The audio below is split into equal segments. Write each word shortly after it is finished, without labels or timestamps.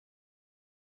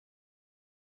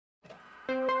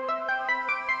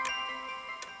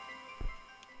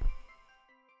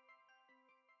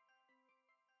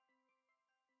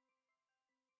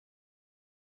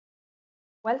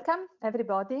Welcome,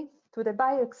 everybody, to the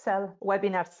BioExcel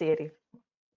Webinar series.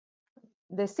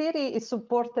 The series is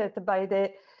supported by the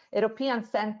European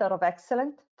Centre of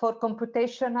Excellence for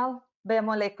Computational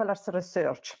Biomolecular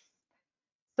Research.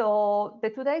 So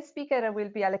the today's speaker will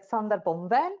be Alexandre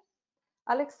Bonvin.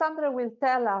 Alexandre will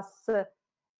tell us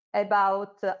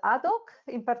about HADDOCK,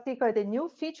 in particular the new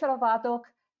feature of HADDOCK,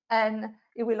 and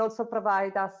he will also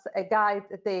provide us a guide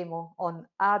demo on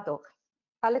HADDOCK.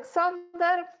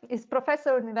 Alexander is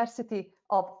professor at the University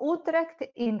of Utrecht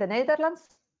in the Netherlands.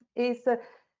 He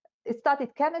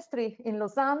studied chemistry in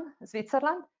Lausanne,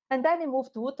 Switzerland, and then he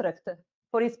moved to Utrecht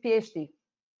for his PhD.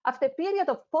 After a period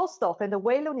of postdoc at the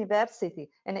Yale University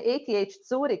and ETH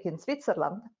Zurich in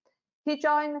Switzerland, he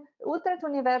joined Utrecht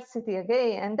University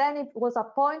again, and then he was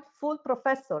appointed full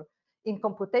professor in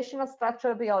computational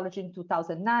structural biology in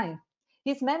 2009.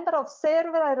 He's member of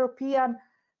several European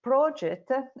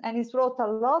project, and he's wrote a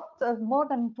lot, more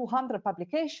than 200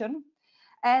 publications,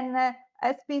 and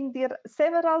has been there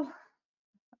several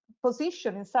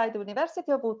positions inside the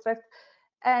University of Utrecht,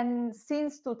 and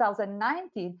since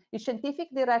 2019 is scientific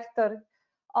director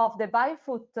of the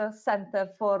BioFoot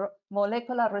Center for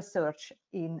Molecular Research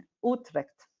in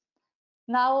Utrecht.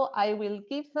 Now I will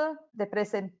give the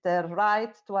presenter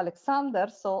right to Alexander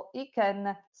so he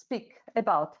can speak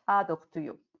about HADDOCK to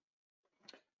you.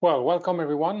 Well, welcome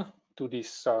everyone to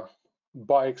this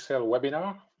BioExcel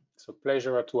webinar. It's a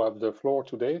pleasure to have the floor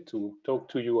today to talk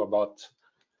to you about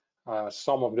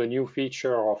some of the new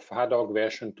features of HADDOCK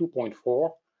version 2.4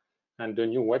 and the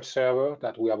new web server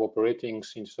that we have operating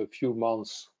since a few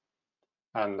months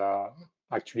and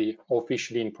actually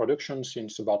officially in production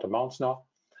since about a month now.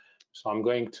 So I'm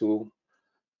going to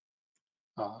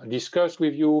discuss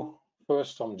with you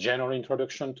first some general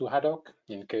introduction to HADDOCK,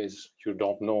 in case you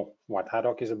don't know what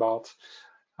HADDOCK is about.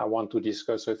 I want to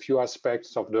discuss a few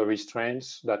aspects of the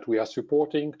restraints that we are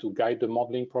supporting to guide the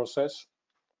modeling process.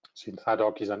 Since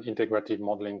HADDOCK is an integrated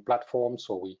modeling platform,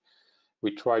 so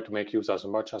we try to make use as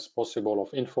much as possible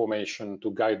of information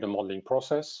to guide the modeling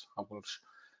process. I will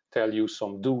tell you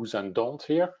some do's and don'ts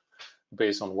here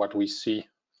based on what we see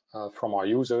from our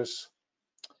users.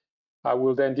 I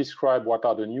will then describe what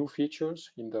are the new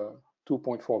features in the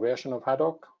 2.4 version of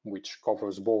HADDOCK, which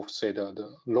covers both, say,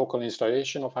 the local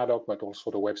installation of HADDOCK, but also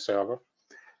the web server.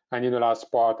 And in the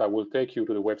last part, I will take you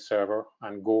to the web server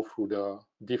and go through the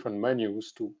different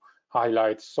menus to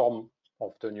highlight some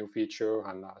of the new feature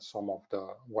and some of the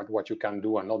what you can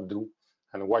do and not do,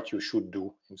 and what you should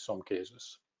do in some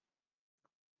cases.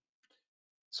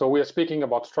 So we are speaking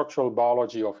about structural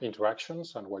biology of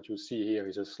interactions, and what you see here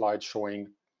is a slide showing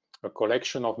a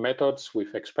collection of methods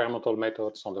with experimental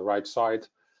methods on the right side,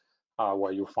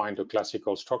 where you find the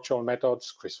classical structural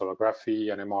methods, crystallography,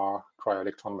 NMR,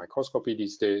 cryo-electron microscopy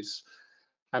these days.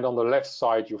 And on the left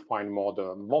side, you find more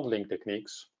the modeling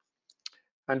techniques.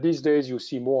 And these days, you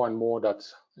see more and more that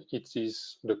it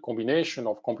is the combination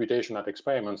of computational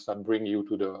experiments that bring you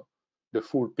to the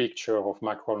full picture of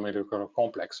macromolecular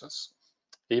complexes.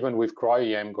 Even with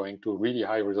cryo-EM going to really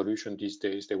high resolution these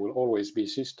days, there will always be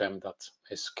systems that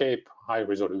escape high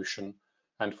resolution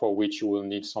and for which you will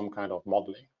need some kind of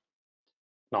modeling.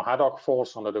 Now, HADDOCK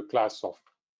falls under the class of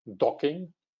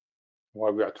docking,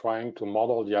 where we are trying to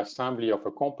model the assembly of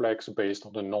a complex based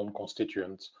on the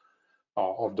non-constituents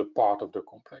of the part of the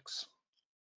complex.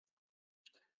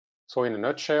 So in a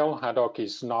nutshell, HADDOCK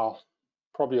is now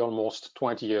probably almost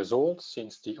 20 years old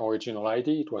since the original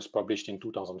ID. It was published in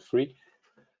 2003.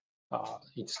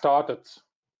 It started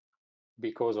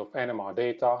because of NMR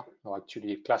data, or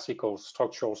actually classical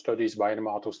structural studies by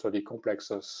NMR to study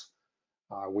complexes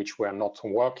which were not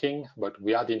working, but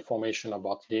we had information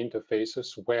about the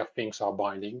interfaces where things are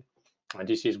binding. And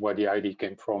this is where the idea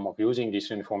came from, of using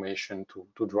this information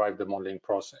to drive the modeling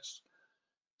process.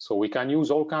 So we can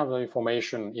use all kinds of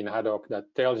information in HADDOCK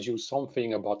that tells you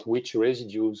something about which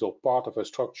residues or part of a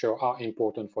structure are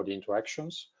important for the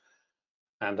interactions.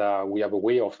 And we have a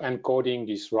way of encoding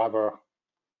this rather,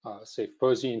 say,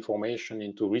 fuzzy information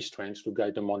into restraints to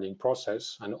guide the modeling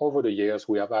process. And over the years,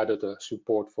 we have added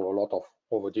support for a lot of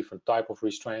over different types of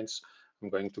restraints. I'm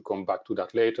going to come back to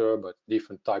that later, but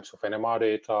different types of NMR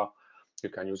data. You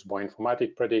can use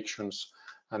bioinformatic predictions.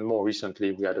 And more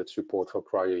recently, we added support for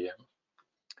cryo-EM.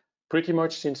 Pretty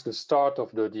much since the start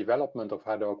of the development of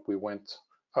HADDOCK, we went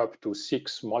up to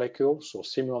 6 molecules, so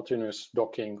simultaneous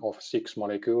docking of 6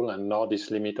 molecules, and now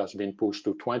this limit has been pushed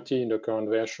to 20 in the current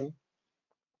version.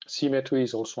 Symmetry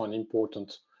is also an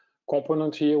important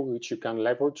component here, which you can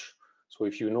leverage. So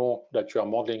if you know that you are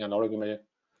modeling an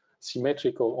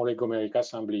symmetrical oligomeric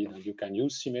assembly, you can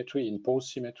use symmetry,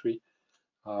 impose symmetry.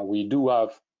 We do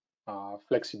have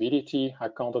flexibility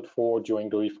accounted for during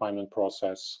the refinement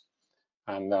process,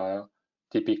 and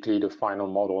typically the final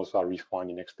models are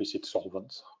refined in explicit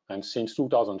solvents. And since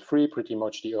 2003, pretty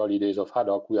much the early days of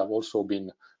HADDOCK, we have also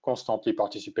been constantly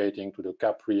participating to the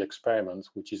CAPRI experiment,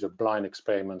 which is a blind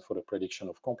experiment for the prediction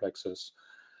of complexes,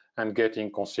 and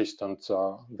getting consistent,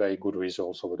 very good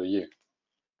results over the year.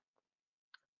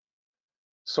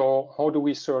 So how do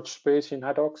we search space in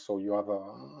HADDOCK? So you have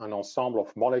an ensemble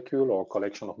of molecules or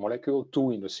collection of molecules,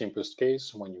 2 in the simplest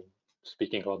case when you're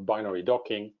speaking about binary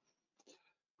docking.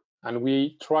 And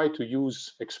we try to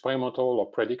use experimental or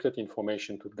predicted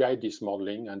information to guide this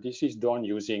modeling. And this is done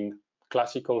using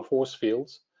classical force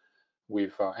fields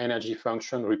with energy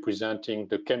function representing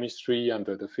the chemistry and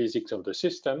the physics of the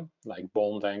system, like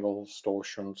bond angles,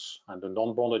 torsions, and the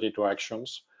non-bonded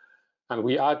interactions. And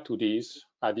we add to these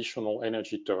additional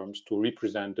energy terms to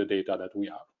represent the data that we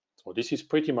have. So this is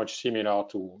pretty much similar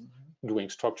to doing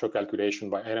structure calculation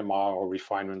by NMR or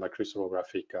refinement by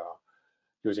crystallographic,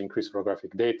 using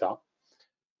crystallographic data.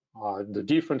 The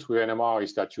difference with NMR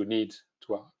is that you need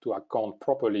to account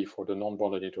properly for the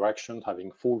non-bonded interaction,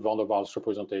 having full van der Waals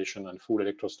representation and full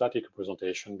electrostatic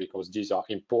representation, because these are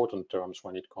important terms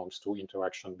when it comes to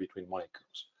interaction between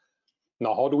molecules.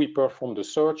 Now, how do we perform the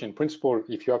search? In principle,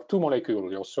 if you have 2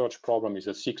 molecules, your search problem is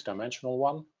a 6-dimensional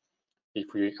one, if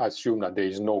we assume that there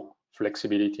is no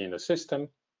flexibility in the system.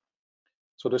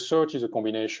 So the search is a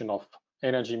combination of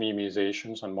energy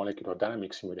minimizations and molecular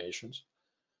dynamic simulations.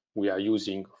 We are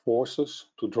using forces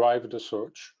to drive the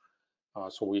search.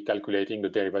 So we're calculating the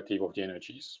derivative of the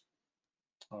energies.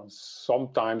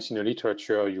 Sometimes in the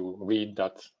literature, you read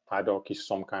that HADDOCK is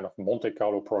some kind of Monte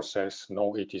Carlo process.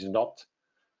 No, it is not.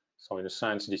 So in a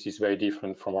sense, this is very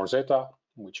different from Rosetta,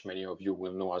 which many of you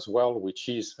will know as well, which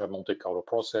is a Monte Carlo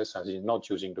process, as is not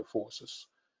using the forces.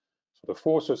 So the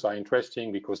forces are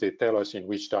interesting because they tell us in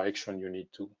which direction you need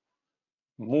to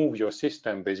move your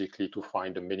system, basically, to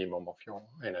find the minimum of your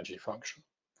energy function.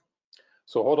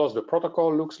 So how does the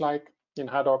protocol looks like in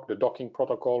HADDOCK? The docking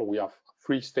protocol, we have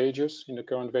 3 stages in the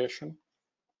current version.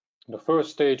 The first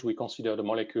stage, we consider the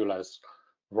molecule as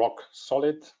rock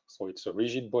solid, so it's a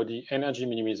rigid body energy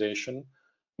minimization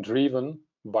driven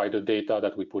by the data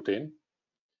that we put in.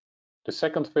 The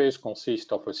second phase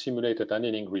consists of a simulated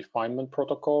annealing refinement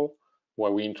protocol,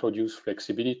 where we introduce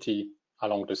flexibility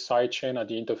along the side chain at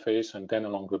the interface and then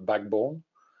along the backbone.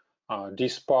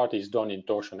 This part is done in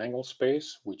torsion angle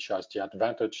space, which has the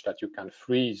advantage that you can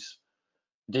freeze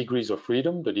degrees of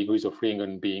freedom, the degrees of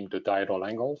freedom being the diagonal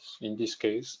angles in this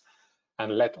case,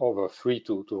 and let over free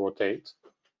to rotate,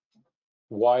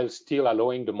 while still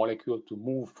allowing the molecule to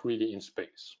move freely in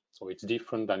space. So it's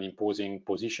different than imposing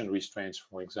position restraints,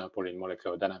 for example, in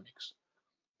molecular dynamics.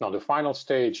 Now, the final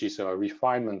stage is a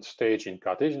refinement stage in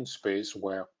Cartesian space,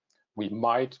 where we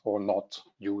might or not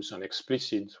use an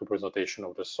explicit representation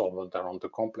of the solvent around the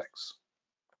complex.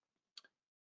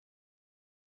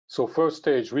 So first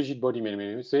stage, rigid body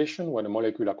minimization, when the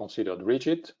molecules are considered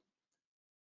rigid.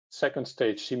 Second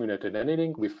stage, simulated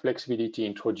annealing with flexibility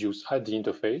introduced at the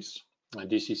interface. And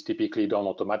this is typically done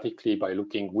automatically by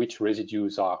looking which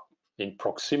residues are in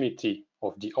proximity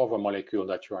of the other molecule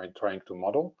that you are trying to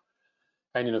model.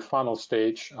 And in the final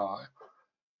stage,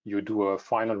 you do a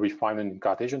final refinement in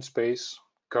Cartesian space.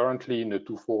 Currently in the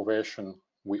 2.4 version,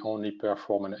 we only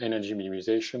perform an energy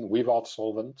minimization without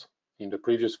solvent. In the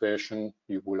previous version,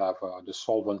 you will have the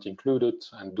solvent included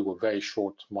and do a very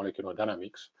short molecular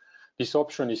dynamics. This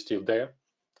option is still there,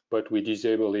 but we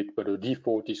disable it, but the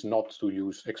default is not to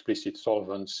use explicit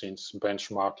solvents, since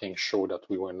benchmarking showed that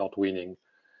we were not winning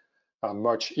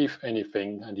much, if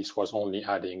anything, and this was only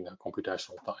adding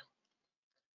computational time.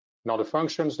 Now, the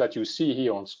functions that you see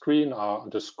here on screen are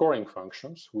the scoring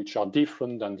functions, which are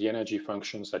different than the energy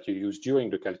functions that you use during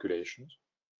the calculations.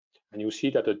 And you see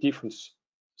that at different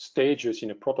stages in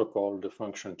a protocol, the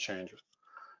function changes.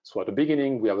 So at the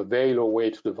beginning, we have a very low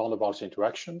weight to the van der Waals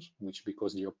interactions, which,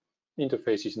 because the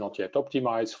interface is not yet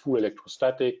optimized, full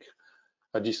electrostatic,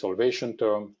 a dissolvation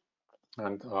term,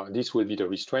 and this will be the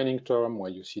restraining term, where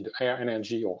you see the air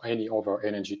energy or any other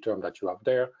energy term that you have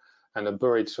there, and a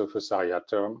buried surface area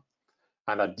term.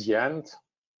 And at the end,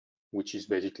 which is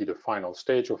basically the final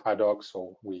stage of HADDOCK,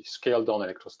 so we scale down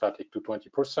electrostatic to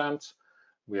 20%.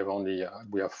 We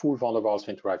have full van der Waals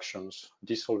interactions,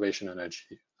 dissolvation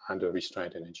energy, and the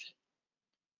restraint energy.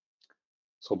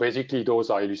 So basically, those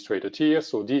are illustrated here.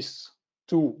 So these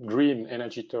 2 green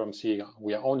energy terms here,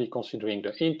 we are only considering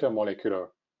the intermolecular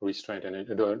restraint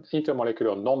energy, the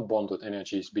intermolecular non-bonded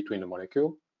energies between the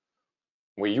molecule.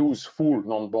 We use full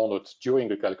non-bonded during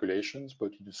the calculations,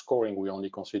 but in the scoring, we only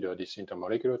consider these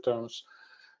intermolecular terms.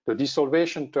 The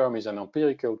dissolvation term is an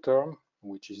empirical term,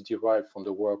 which is derived from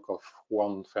the work of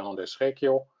Juan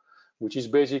Fernandez-Recio, which is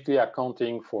basically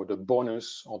accounting for the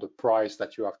bonus or the price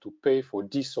that you have to pay for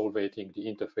dissolvating the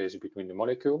interface between the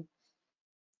molecule.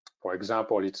 For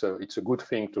example, it's a good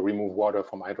thing to remove water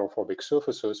from hydrophobic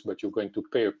surfaces, but you're going to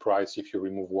pay a price if you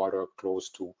remove water close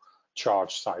to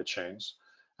charged side chains.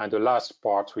 And the last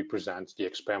part represents the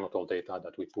experimental data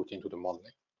that we put into the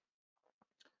modeling.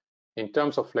 In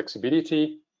terms of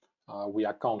flexibility, we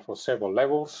account for several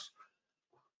levels.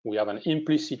 We have an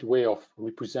implicit way of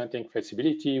representing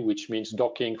flexibility, which means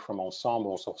docking from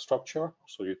ensembles of structure.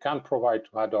 So you can provide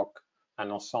to HADDOCK an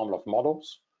ensemble of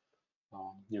models.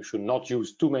 You should not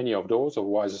use too many of those,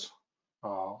 otherwise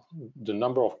the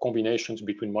number of combinations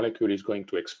between molecules is going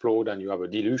to explode and you have a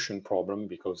dilution problem,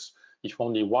 because if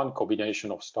only one combination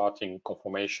of starting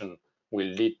conformation will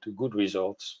lead to good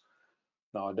results,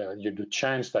 now the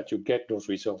chance that you get those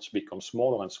results becomes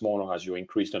smaller and smaller as you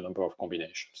increase the number of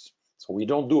combinations. So we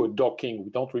don't do a docking, we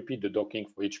don't repeat the docking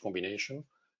for each combination,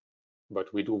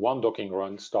 but we do one docking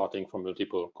run starting from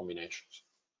multiple combinations.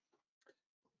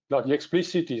 Now the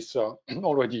explicit is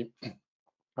already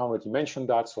mentioned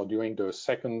that, so during the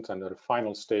second and the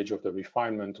final stage of the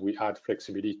refinement, we add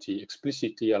flexibility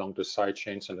explicitly along the side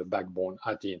chains and the backbone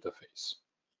at the interface.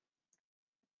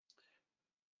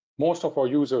 Most of our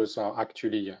users are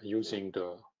actually using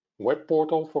the web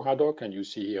portal for HADDOCK, and you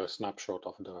see here a snapshot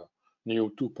of the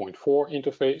new 2.4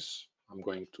 interface. I'm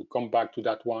going to come back to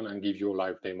that one and give you a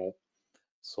live demo.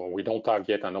 So we don't have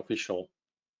yet an official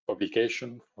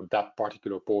publication for that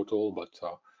particular portal, but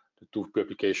the two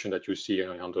publications that you see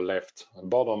on the left and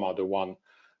bottom are the one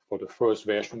for the first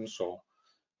version. So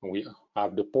we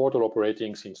have the portal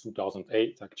operating since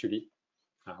 2008, actually,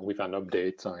 with an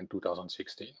update in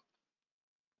 2016.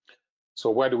 So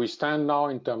where do we stand now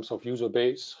in terms of user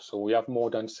base? So we have more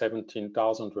than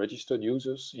 17,000 registered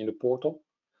users in the portal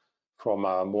from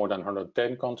more than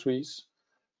 110 countries.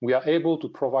 We are able to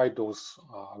provide those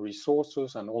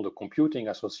resources and all the computing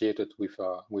associated with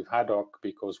HADDOCK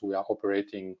because we are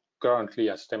operating currently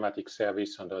as thematic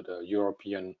service under the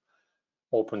European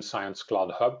Open Science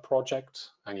Cloud Hub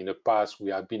project. And in the past, we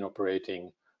have been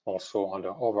operating also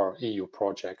under other EU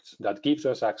projects that gives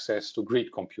us access to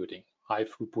grid computing, high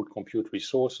throughput compute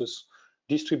resources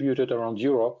distributed around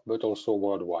Europe, but also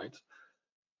worldwide.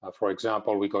 For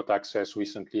example, we got access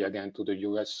recently again to the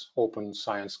US Open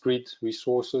Science Grid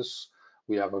resources.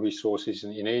 We have resources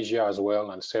in Asia as well,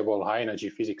 and several high energy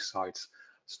physics sites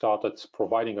started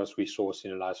providing us resources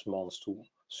in the last months to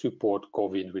support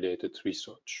COVID-related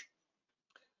research.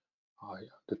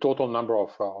 The total number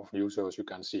of users you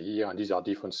can see here, and these are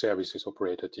different services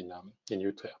operated in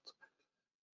Utrecht.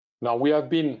 Now we have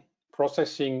been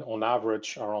processing on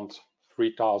average around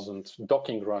 3,000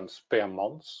 docking runs per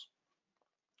month,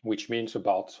 which means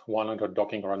about 100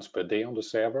 docking runs per day on the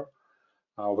server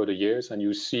over the years. And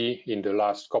you see in the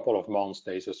last couple of months,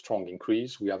 there is a strong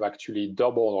increase. We have actually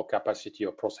doubled our capacity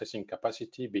or processing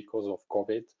capacity because of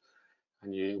COVID.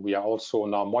 And we are also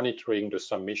now monitoring the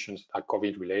submissions that are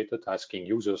COVID related, asking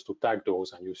users to tag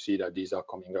those. And you see that these are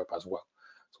coming up as well.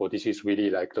 So this is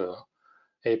really like the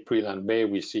April and May,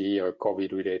 we see here a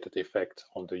COVID related effect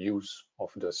on the use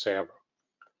of the server.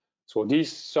 So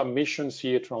these submissions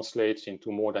here translates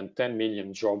into more than 10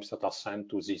 million jobs that are sent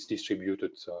to these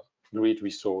distributed grid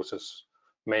resources,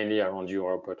 mainly around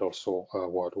Europe, but also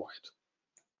worldwide.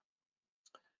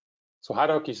 So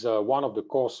HADDOCK is one of the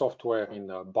core software in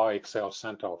the BioExcel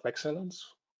Center of Excellence,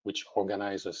 which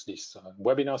organizes this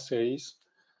webinar series.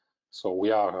 So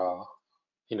we are,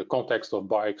 in the context of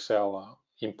BioExcel,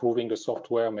 improving the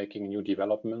software, making new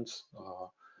developments.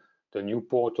 The new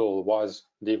portal was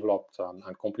developed and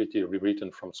completely rewritten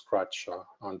from scratch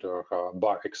under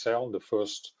BioExcel, the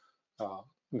first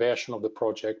version of the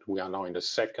project. We are now in the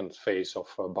second phase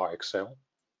of BioExcel.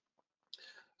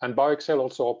 And BioExcel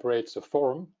also operates a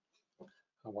forum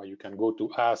where you can go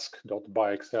to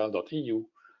ask.bioexcel.eu,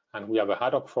 and we have a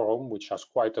HADDOCK forum which has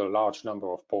quite a large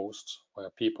number of posts where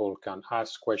people can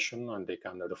ask questions, and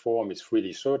the forum is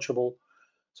freely searchable.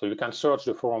 So you can search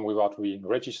the forum without being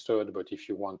registered, but if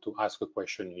you want to ask a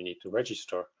question, you need to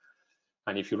register.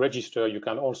 And if you register, you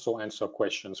can also answer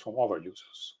questions from other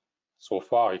users. So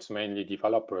far, it's mainly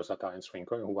developers that are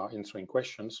who are answering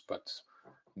questions, but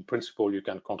in principle, you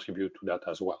can contribute to that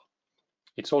as well.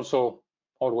 It's also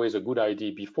always a good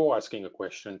idea before asking a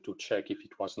question to check if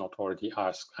it was not already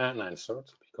asked and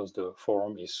answered, because the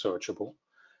forum is searchable.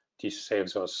 This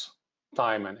saves us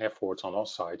time and efforts on our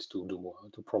side to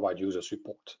provide user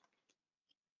support.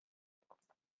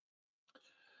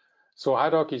 So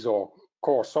HADDOCK is our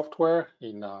core software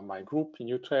in my group in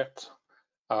Utrecht.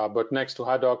 But next to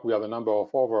HADDOCK, we have a number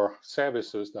of other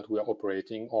services that we are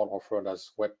operating, all offered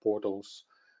as web portals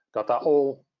that are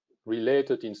all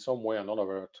related in some way or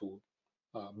another to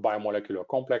biomolecular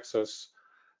complexes.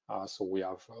 So we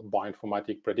have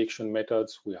bioinformatic prediction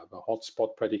methods, we have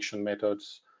hotspot prediction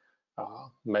methods,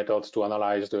 methods to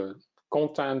analyze the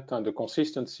content and the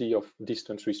consistency of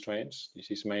distance restraints.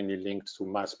 This is mainly linked to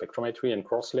mass spectrometry and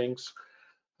crosslinks,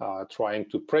 trying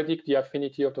to predict the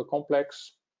affinity of the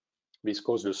complex,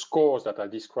 because the scores that I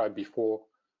described before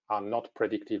are not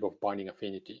predictive of binding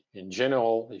affinity. In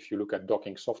general, if you look at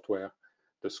docking software,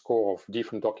 the score of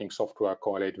different docking software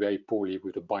correlate very poorly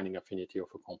with the binding affinity of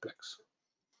a complex.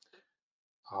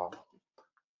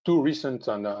 Two recent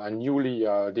and newly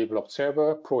developed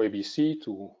server, ProABC,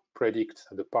 to predict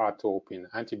the paratope in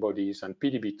antibodies, and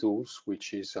PDB tools,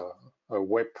 which is a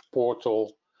web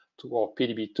portal to or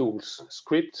PDB tools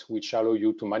script, which allow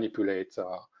you to manipulate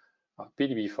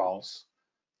PDB files,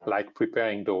 like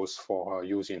preparing those for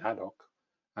use in HADDOCK.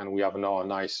 And we have now a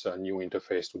nice new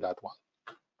interface to that one.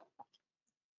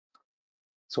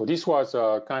 So this was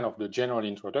kind of the general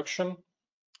introduction.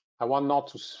 I want now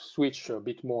to switch a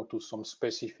bit more to some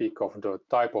specific of the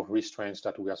type of restraints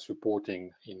that we are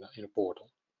supporting in a portal.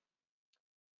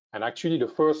 And actually the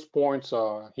first point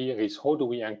here is, how do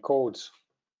we encode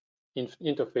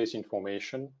interface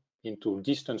information into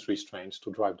distance restraints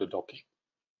to drive the docking?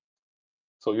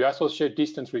 So you associate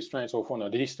distance restraints often a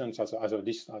distance as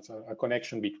a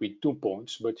connection between 2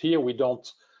 points, but here we don't.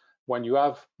 When you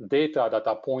have data that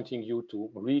are pointing you to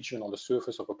a region on the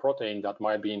surface of a protein that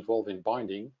might be involved in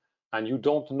binding, and you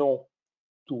don't know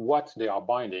to what they are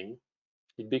binding,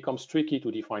 it becomes tricky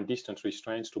to define distance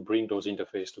restraints to bring those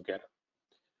interfaces together.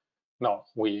 Now,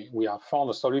 we have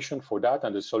found a solution for that,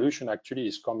 and the solution actually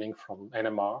is coming from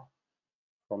NMR,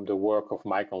 from the work of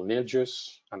Michael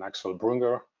Nilges and Axel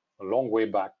Brunger, a long way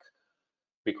back,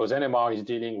 because NMR is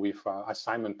dealing with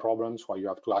assignment problems where you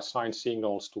have to assign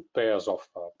signals to pairs of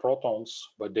protons,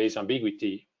 but there is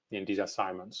ambiguity in these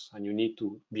assignments, and you need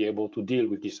to be able to deal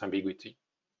with this ambiguity.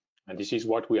 And this is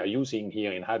what we are using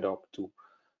here in HADDOCK to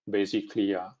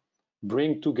basically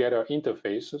bring together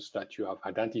interfaces that you have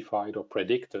identified or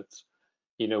predicted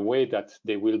in a way that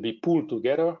they will be pulled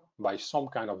together by some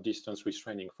kind of distance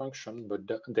restraining function, but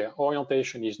their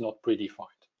orientation is not predefined.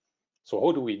 So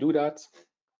how do we do that?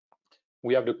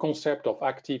 We have the concept of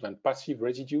active and passive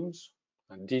residues,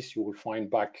 and this you will find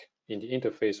back in the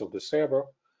interface of the server.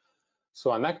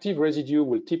 So an active residue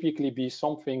will typically be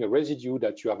something, a residue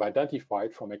that you have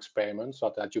identified from experiments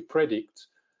or that you predict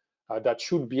that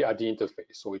should be at the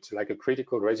interface. So it's like a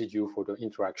critical residue for the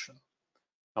interaction.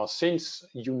 Now, since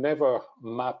you never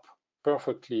map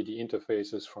perfectly the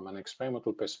interfaces from an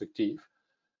experimental perspective,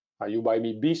 you might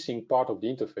be missing part of the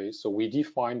interface. So we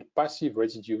define passive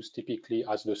residues typically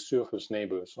as the surface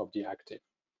neighbors of the active.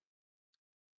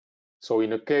 So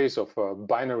in a case of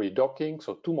binary docking,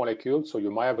 so 2 molecules, so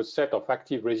you might have a set of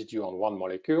active residue on one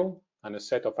molecule and a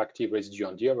set of active residue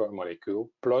on the other molecule,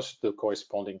 plus the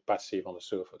corresponding passive on the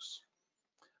surface.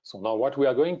 So now what we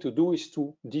are going to do is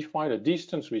to define a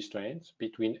distance restraint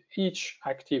between each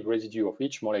active residue of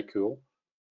each molecule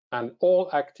and all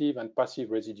active and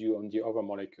passive residue on the other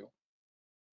molecule.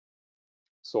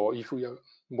 So if we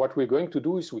what we're going to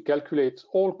do is we calculate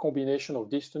all combination of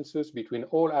distances between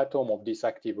all atoms of this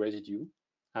active residue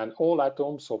and all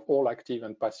atoms of all active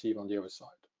and passive on the other side.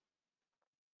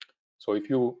 So if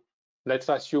you, let's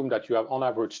assume that you have on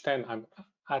average 10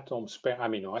 atoms per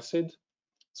amino acid.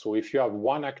 So if you have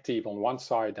 1 active on one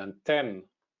side and 10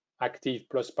 active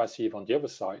plus passive on the other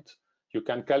side, you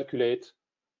can calculate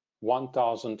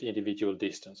 1,000 individual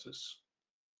distances.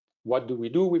 What do we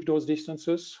do with those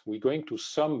distances? We're going to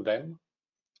sum them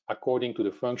according to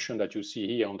the function that you see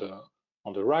here on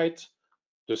the right,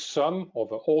 the sum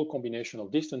of all combination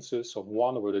of distances of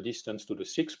 1 over the distance to the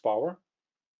 6th power.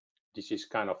 This is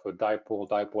kind of a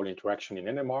dipole-dipole interaction in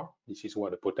NMR. This is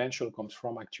where the potential comes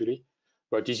from actually,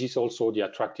 but this is also the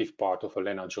attractive part of a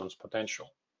Lennard-Jones potential.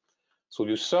 So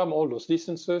you sum all those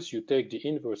distances, you take the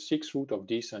inverse 6th root of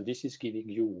this, and this is giving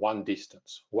you 1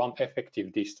 distance, 1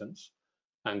 effective distance.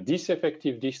 And this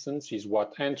effective distance is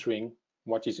what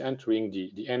is entering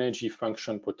the energy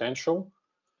function potential,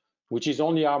 which is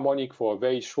only harmonic for a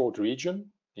very short region,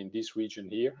 in this region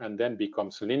here, and then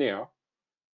becomes linear,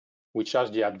 which has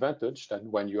the advantage that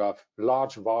when you have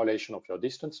large violation of your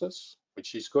distances,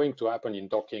 which is going to happen in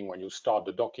docking when you start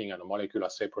the docking and the molecule are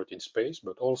separate in space,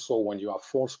 but also when you have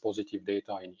false positive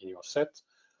data in your set.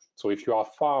 So if you are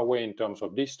far away in terms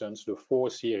of distance, the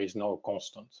force here is now a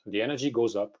constant. The energy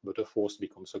goes up, but the force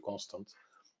becomes a constant.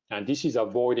 And this is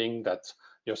avoiding that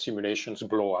your simulations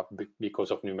blow up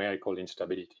because of numerical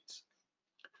instabilities.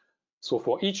 So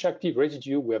for each active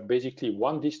residue, we have basically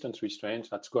one distance restraint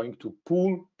that's going to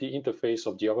pull the interface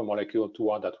of the other molecule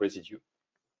toward that residue.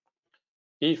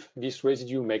 If this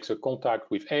residue makes a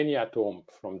contact with any atom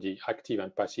from the active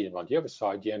and passive on the other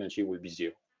side, the energy will be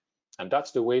zero. And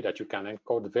that's the way that you can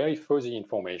encode very fuzzy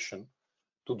information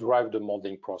to drive the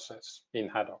modeling process in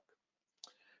HADDOCK.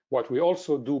 What we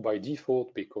also do by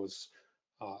default, because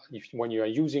when you are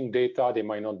using data, they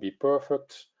might not be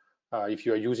perfect. If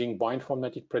you are using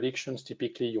bioinformatic predictions,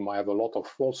 typically you might have a lot of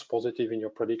false positive in your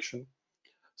prediction.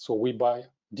 So we by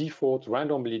default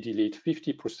randomly delete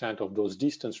 50% of those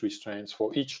distance restraints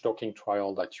for each docking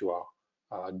trial that you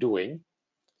are doing,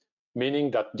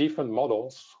 meaning that different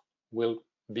models will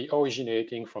be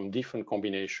originating from different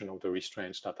combination of the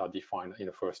restraints that are defined in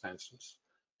the first instance.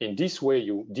 In this way,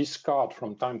 you discard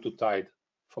from time to time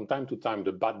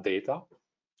the bad data,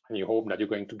 and you hope that you're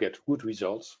going to get good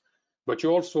results. But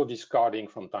you're also discarding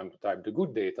from time to time the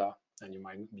good data, and you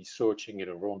might be searching in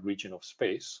a wrong region of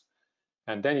space.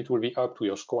 And then it will be up to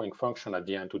your scoring function at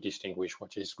the end to distinguish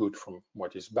what is good from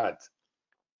what is bad.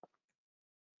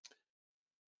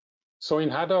 So in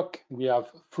HADDOCK, we have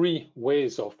three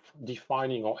ways of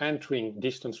defining or entering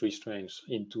distance restraints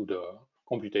into the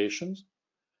computations.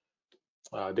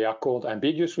 They are called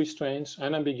ambiguous restraints,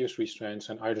 unambiguous restraints,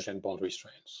 and hydrogen bond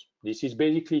restraints. This is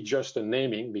basically just a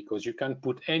naming because you can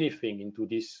put anything into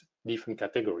these different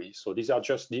categories. So these are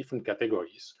just different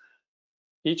categories.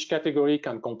 Each category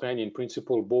can contain in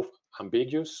principle both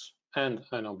ambiguous and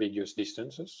unambiguous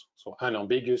distances. So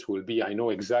unambiguous will be, I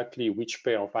know exactly which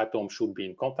pair of atoms should be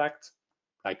in contact,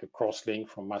 like a crosslink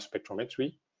from mass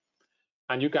spectrometry.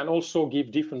 And you can also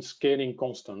give different scaling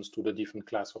constants to the different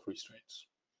class of restraints.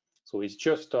 So it's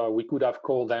just, we could have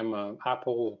called them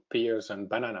apple, pears, and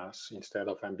bananas instead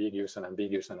of ambiguous and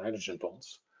hydrogen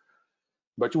bonds.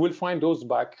 But you will find those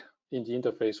back in the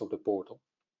interface of the portal.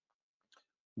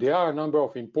 There are a number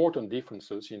of important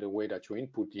differences in the way that you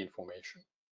input the information.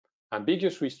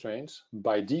 Ambiguous restraints,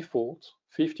 by default,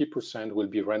 50% will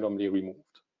be randomly removed.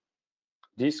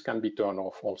 This can be turned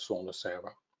off also on the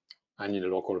server and in the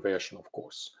local version, of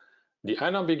course. The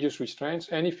unambiguous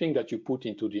restraints, anything that you put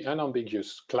into the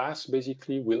unambiguous class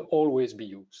basically will always be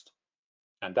used,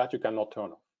 and that you cannot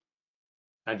turn off.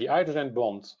 And the hydrogen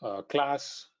bond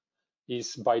class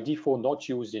is by default not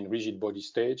used in rigid body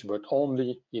stage, but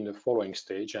only in the following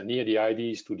stage. And here the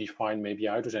idea is to define maybe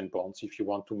hydrogen bonds if you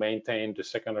want to maintain the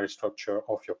secondary structure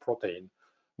of your protein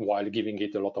while giving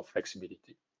it a lot of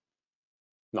flexibility.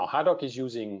 Now, HADDOCK is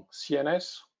using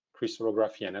CNS,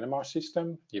 crystallography and NMR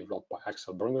system, developed by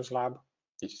Axel Brunger's lab.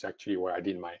 This is actually where I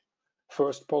did my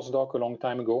first postdoc a long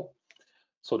time ago.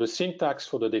 So the syntax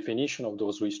for the definition of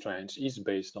those restraints is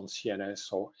based on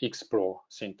CNS or Explore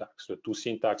syntax. The two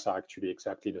syntaxes are actually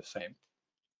exactly the same.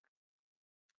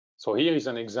 So here is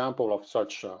an example of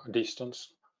such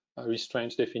distance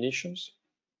restraints definitions.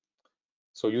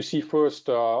 So you see first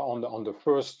on the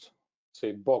first,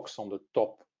 say, box on the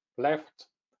top left,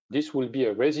 this will be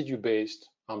a residue-based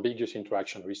ambiguous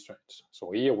interaction restraints.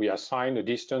 So here we assign a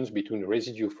distance between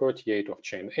residue 38 of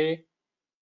chain A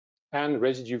and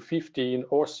residue 15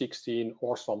 or 16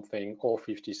 or something or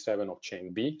 57 of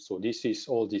chain B. So this is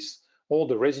all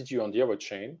the residue on the other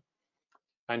chain.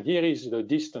 And here is the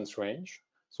distance range.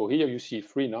 So here you see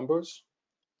three numbers.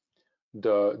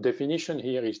 The definition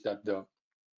here is that the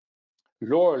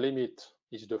lower limit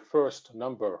is the first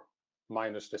number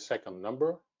minus the second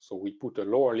number. So we put a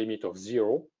lower limit of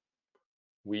 0.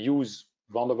 We use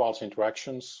van der Waals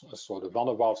interactions. So the van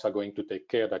der Waals are going to take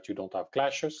care that you don't have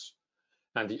clashes.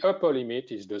 And the upper limit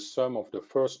is the sum of the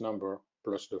first number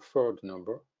plus the third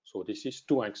number. So this is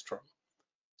 2 angstrom.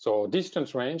 So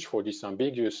distance range for this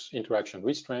ambiguous interaction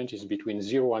restraint is between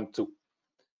 0 and 2.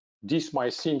 This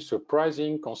might seem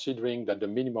surprising considering that the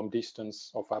minimum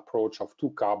distance of approach of 2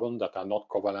 carbon that are not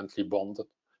covalently bonded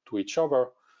to each other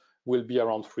will be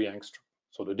around 3 angstrom.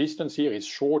 So the distance here is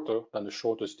shorter than the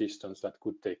shortest distance that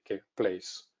could take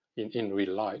place in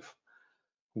real life.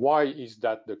 Why is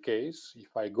that the case?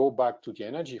 If I go back to the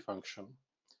energy function,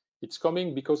 it's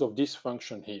coming because of this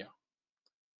function here.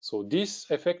 So this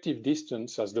effective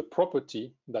distance has the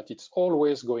property that it's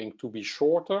always going to be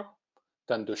shorter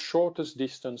than the shortest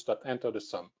distance that enter the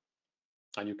sum.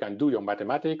 And you can do your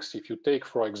mathematics. If you take,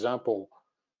 for example,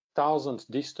 1,000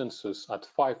 distances at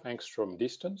 5 angstrom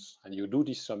distance, and you do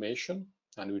this summation,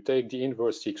 and you take the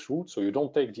inverse 6 root, so you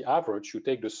don't take the average, you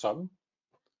take the sum,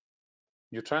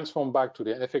 you transform back to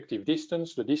the effective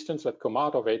distance, the distance that come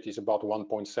out of it is about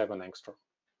 1.7 angstrom.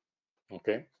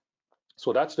 Okay,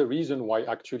 so that's the reason why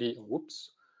actually,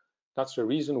 that's the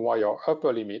reason why our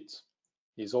upper limit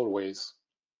is always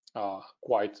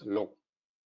quite low.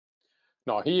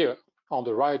 Now here, on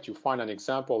the right, you find an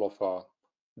example of a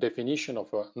definition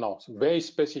of a very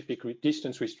specific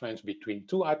distance restraints between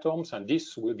two atoms, and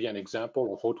this will be an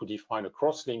example of how to define a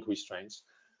cross-link restraints,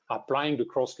 applying the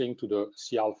cross-link to the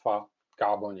C alpha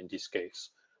carbon in this case,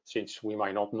 since we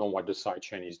might not know what the side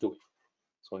chain is doing.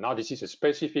 So now this is a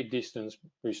specific distance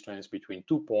restraints between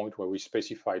 2 points where we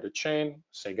specify the chain,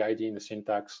 seg ID in the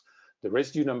syntax, the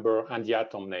residue number, and the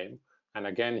atom name. And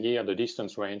again, here the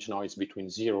distance range now is between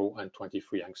 0 and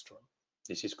 23 angstrom.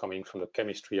 This is coming from the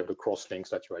chemistry of the cross-links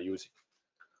that you are using.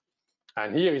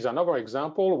 And here is another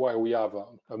example where we have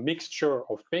a mixture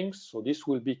of things. So this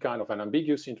will be kind of an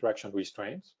ambiguous interaction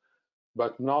restraint,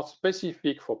 but not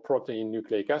specific for protein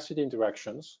nucleic acid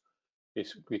interactions.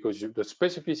 It's because the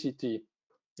specificity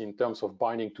in terms of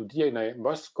binding to DNA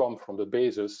must come from the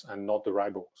bases and not the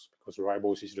ribose, because the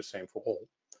ribose is the same for all.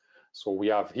 So we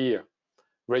have here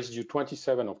residue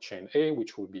 27 of chain A,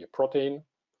 which will be a protein,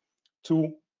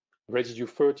 to residue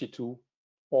 32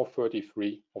 or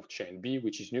 33 of chain B,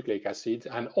 which is nucleic acid,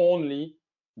 and only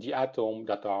the atom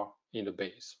that are in the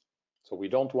base. So we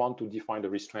don't want to define the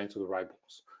restraints to the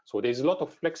ribose. So there's a lot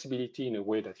of flexibility in a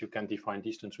way that you can define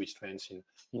distance restraints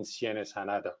in CNS and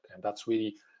HADDOCK, and that's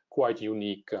really quite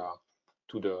unique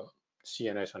to the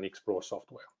CNS and Explore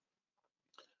software.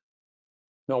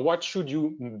 Now, what should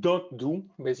you not do,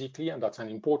 basically, and that's an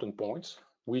important point.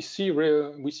 We see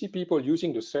people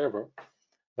using the server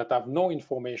that have no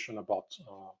information about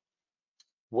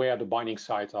where the binding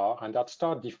sites are, and that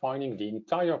start defining the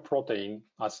entire protein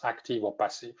as active or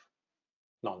passive.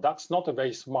 Now, that's not a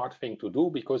very smart thing to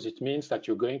do, because it means that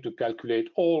you're going to calculate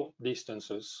all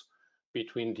distances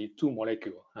between the two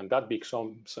molecules, and that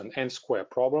becomes an n-square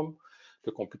problem.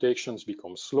 The computations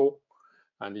become slow,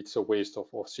 and it's a waste of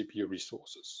CPU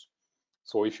resources.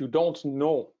 So if you don't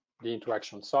know the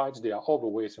interaction sites, there are other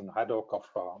ways in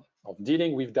HADDOCK of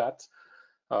dealing with that.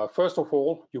 First of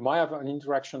all, you might have an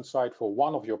interaction site for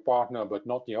one of your partner, but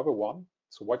not the other one.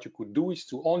 So what you could do is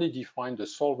to only define the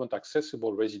solvent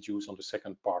accessible residues on the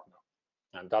second partner.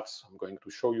 And that's, I'm going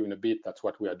to show you in a bit, that's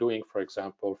what we are doing, for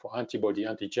example, for antibody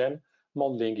antigen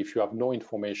modeling, if you have no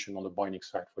information on the binding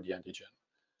site for the antigen.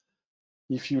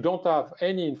 If you don't have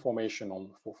any information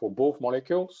for both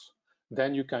molecules,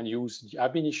 then you can use the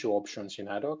ab initio options in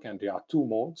HADDOCK, and there are two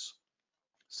modes.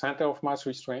 Center of mass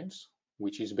restraints,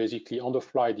 which is basically on the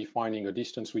fly defining a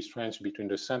distance restraints between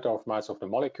the center of mass of the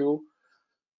molecule,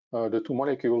 the two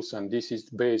molecules, and this is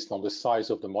based on the size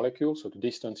of the molecule, so the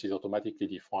distance is automatically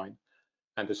defined.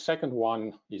 And the second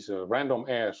one is a random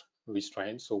air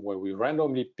restraint, so where we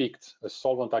randomly picked a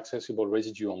solvent accessible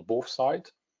residue on both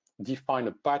sides, define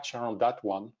a patch around that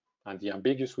one, and the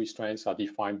ambiguous restraints are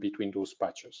defined between those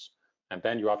patches. And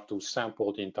then you have to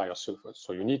sample the entire surface.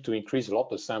 So you need to increase a lot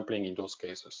the sampling in those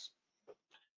cases.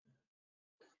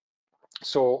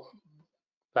 So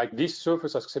like this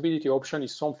surface accessibility option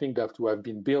is something that we have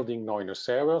been building now in a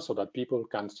server, so that people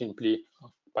can simply,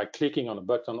 by clicking on a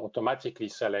button, automatically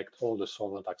select all the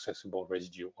solvent accessible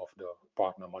residue of the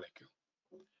partner molecule.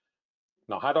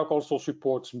 Now, HADDOCK also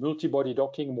supports multi-body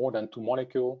docking, more than 2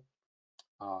 molecules.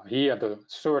 Here, the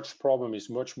search problem is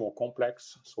much more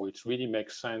complex, so it really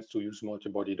makes sense to use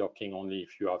multi-body docking only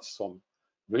if you have some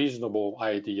reasonable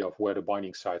idea of where the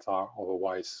binding sites are.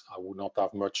 Otherwise, I would not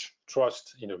have much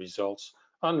trust in the results,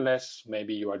 unless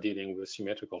maybe you are dealing with a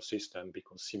symmetrical system,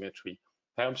 because symmetry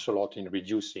helps a lot in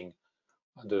reducing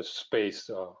the space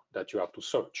that you have to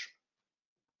search.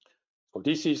 So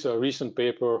this is a recent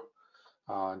paper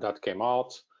that came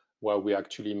out where we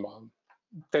actually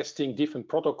testing different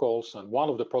protocols, and one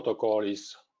of the protocol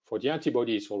is for the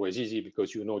antibody. It's always easy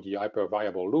because you know the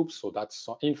hypervariable loops, so that's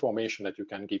information that you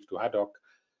can give to HADDOCK.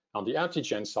 On the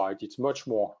antigen side, it's much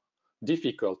more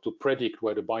difficult to predict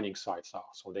where the binding sites are,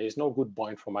 so there is no good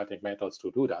bioinformatic methods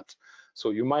to do that.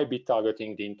 So you might be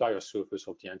targeting the entire surface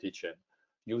of the antigen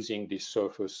using these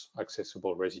surface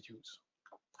accessible residues.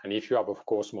 And if you have, of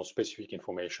course, more specific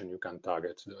information, you can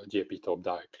target the epitope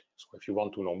directly. So if you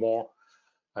want to know more,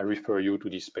 I refer you to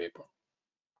this paper.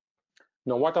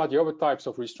 Now, what are the other types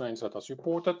of restraints that are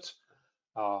supported?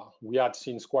 We had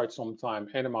since quite some time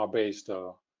NMR-based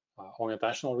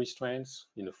orientational restraints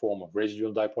in the form of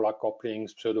residual dipolar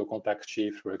couplings, pseudo-contact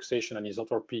shift, relaxation, and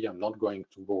isotropy. I'm not going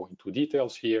to go into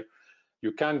details here.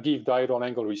 You can give dihedral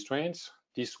angle restraints.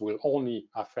 This will only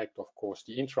affect, of course,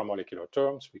 the intramolecular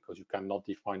terms, because you cannot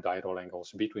define dihedral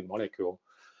angles between molecules.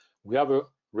 We have a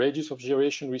radius of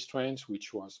gyration restraints,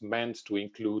 which was meant to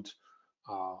include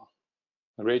a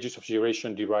radius of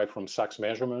gyration derived from Sachs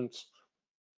measurements.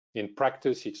 In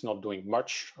practice, it's not doing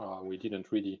much. We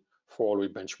didn't really formally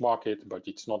benchmark it, but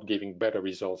it's not giving better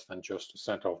results than just the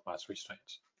center of mass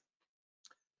restraints.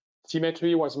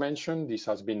 Symmetry was mentioned. This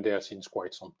has been there since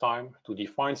quite some time. To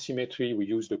define symmetry, we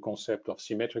use the concept of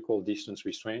symmetrical distance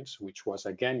restraints, which was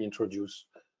again introduced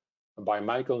by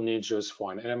Michael Nilges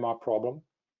for an NMR problem.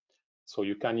 So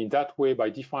you can, in that way,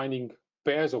 by defining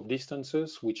pairs of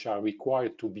distances which are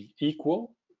required to be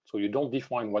equal, so you don't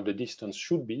define what the distance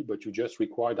should be, but you just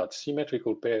require that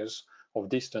symmetrical pairs of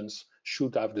distance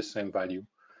should have the same value.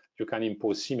 You can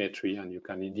impose symmetry, and you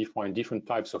can define different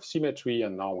types of symmetry,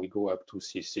 and now we go up to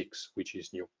C6, which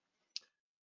is new.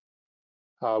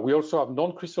 We also have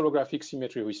non-crystallographic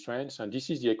symmetry restraints, and this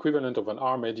is the equivalent of an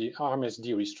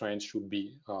RMSD restraint should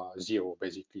be 0,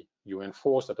 basically. You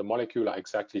enforce that the molecules are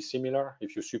exactly similar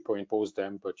if you superimpose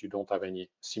them, but you don't have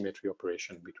any symmetry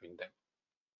operation between them.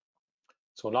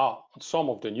 So now, some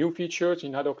of the new features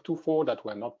in HADDOCK 2.4 that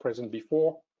were not present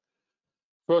before.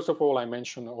 First of all, I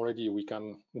mentioned already we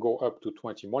can go up to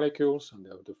 20 molecules, and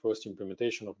the first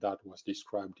implementation of that was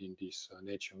described in this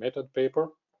Nature Method paper.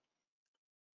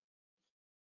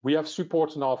 We have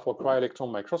support now for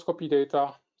cryo-electron microscopy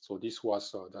data. So this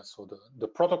was the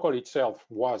protocol itself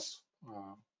was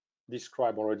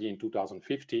described already in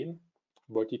 2015,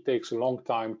 but it takes a long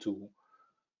time to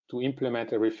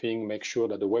implement everything, make sure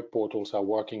that the web portals are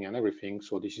working and everything.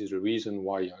 So this is the reason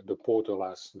why the portal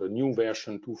has the new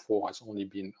version 2.4 has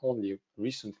only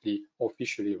recently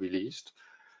officially released.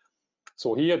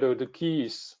 So here the key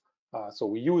is so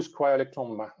we use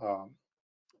cryo-electron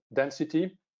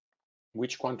density,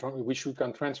 which we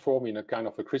can transform in a kind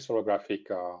of a crystallographic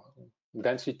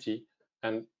density,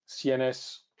 and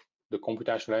CNS, the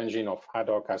computational engine of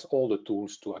HADDOCK, has all the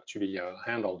tools to actually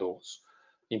handle those.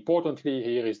 Importantly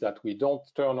here is that we don't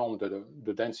turn on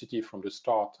the density from the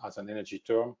start as an energy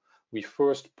term. We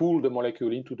first pull the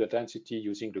molecule into the density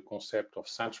using the concept of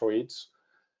centroids.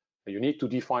 You need to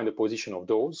define the position of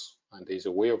those, and there's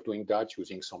a way of doing that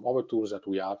using some other tools that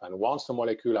we have. And once the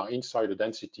molecules are inside the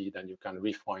density, then you can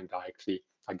refine directly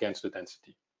against the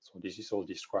density. So this is all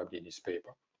described in this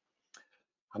paper.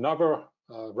 Another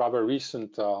rather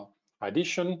recent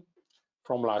addition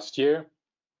from last year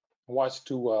was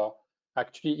to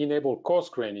actually enable coarse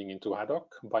graining into HADDOCK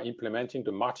by implementing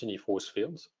the Martini force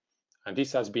fields. And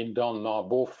this has been done now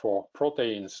both for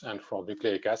proteins and for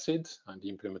nucleic acids, and the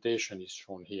implementation is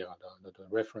shown here. The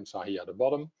reference are here at the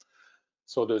bottom.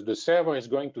 So the server is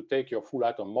going to take your full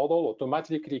atom model,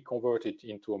 automatically convert it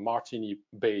into a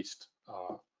Martini-based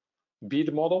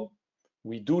bead model.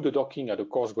 We do the docking at the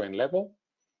coarse grain level,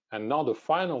 and now the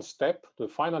final step, the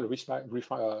final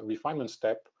refinement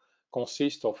step,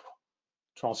 consists of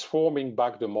transforming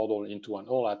back the model into an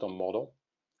all atom model.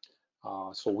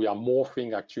 So we are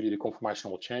morphing actually the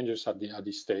conformational changes at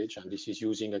this stage, and this is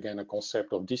using again a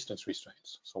concept of distance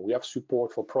restraints. So we have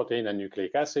support for protein and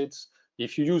nucleic acids.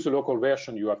 If you use a local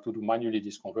version, you have to do manually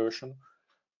this conversion.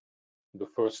 The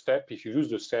first step, if you use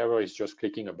the server, is just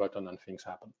clicking a button and things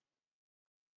happen.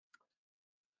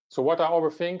 So what are other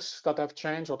things that have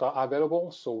changed or are available?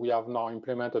 So we have now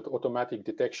implemented automatic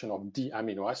detection of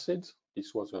D-amino acids.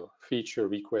 This was a feature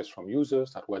request from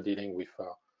users that were dealing with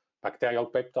bacterial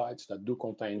peptides that do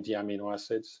contain D-amino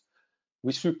acids.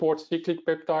 We support cyclic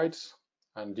peptides,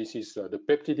 and this is the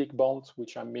peptidic bond,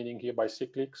 which I'm meaning here by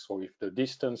cyclic. So if the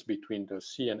distance between the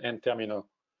C and N terminal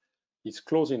is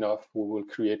close enough, we will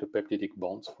create a peptidic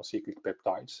bond for cyclic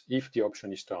peptides if the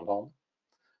option is turned on.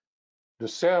 The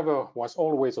server was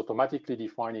always automatically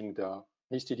defining the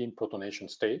histidine protonation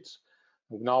states.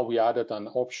 Now we added an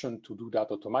option to do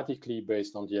that automatically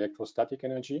based on the electrostatic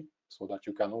energy, so that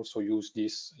you can also use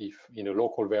this if in a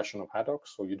local version of HADDOCK,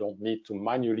 so you don't need to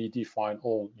manually define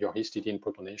all your histidine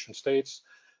protonation states.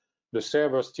 The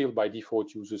server still by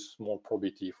default uses small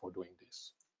probability for doing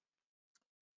this.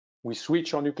 We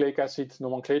switch our nucleic acid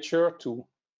nomenclature to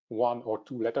 1 or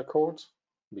 2 letter codes,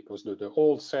 because the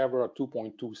old server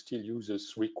 2.2 still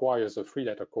requires a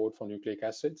 3-letter code for nucleic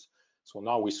acids. So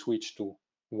now we switch to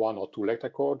 1 or 2 letter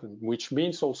code, which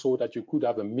means also that you could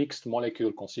have a mixed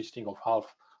molecule consisting of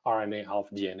half RNA, half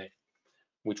DNA,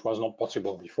 which was not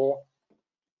possible before.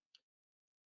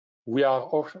 We are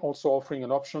also offering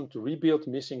an option to rebuild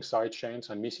missing side chains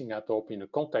and missing atope in the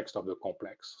context of the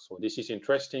complex. So this is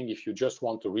interesting if you just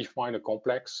want to refine a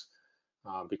complex,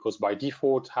 because by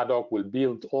default, HADDOCK will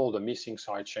build all the missing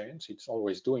side chains. It's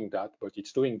always doing that, but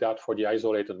it's doing that for the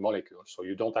isolated molecule. So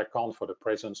you don't account for the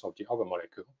presence of the other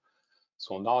molecule.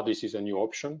 So now this is a new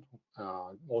option.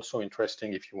 Also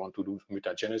interesting if you want to do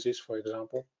mutagenesis, for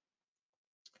example.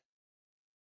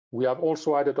 We have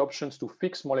also added options to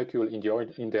fix molecules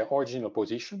in their original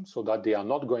position so that they are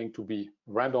not going to be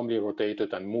randomly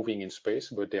rotated and moving in space,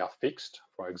 but they are fixed.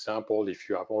 For example, if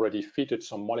you have already fitted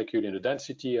some molecule in the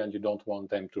density and you don't want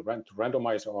them to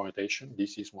randomize their orientation,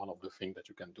 this is one of the things that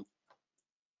you can do.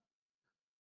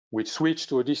 We switched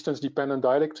to a distance-dependent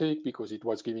dielectric because it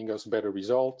was giving us better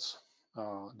results.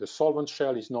 The solvent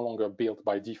shell is no longer built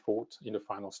by default in the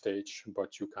final stage,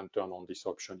 but you can turn on this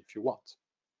option if you want.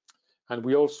 And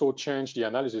we also changed the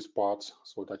analysis part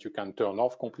so that you can turn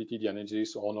off completely the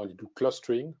analysis or only do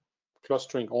clustering.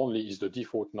 Clustering only is the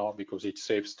default now because it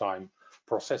saves time,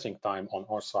 processing time on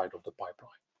our side of the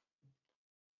pipeline.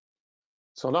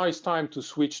 So now it's time to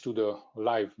switch to the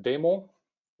live demo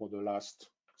for the last,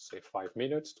 say, 5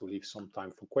 minutes to leave some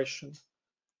time for questions.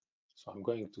 So I'm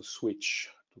going to switch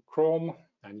to Chrome,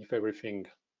 and if everything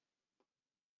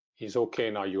is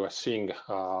okay, now you are seeing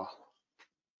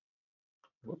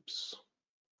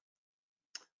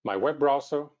my web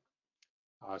browser.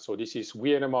 So this is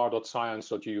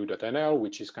wnmr.science.uu.nl,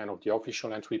 which is kind of the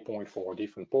official entry point for a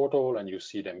different portal, and you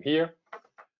see them here.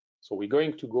 So we're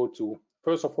going to go to,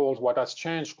 first of all, what has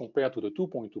changed compared to the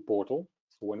 2.2 portal.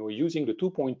 So when we're using the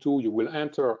 2.2, you will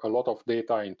enter a lot of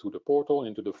data into the portal,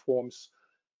 into the forms,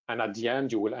 and at the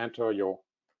end, you will enter your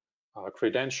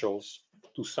credentials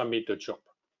to submit the job.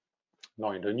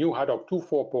 Now, in the new HADDOCK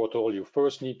 2.4 portal, you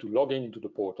first need to log into the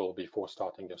portal before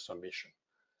starting the submission.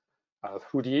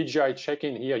 Through the EGI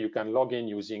check-in here, you can log in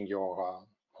using your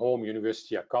home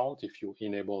university account if you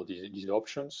enable these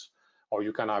options, or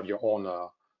you can have your own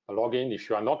login. If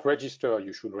you are not registered,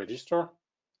 you should register.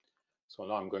 So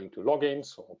now I'm going to log in.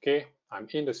 So, okay, I'm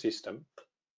in the system.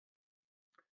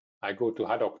 I go to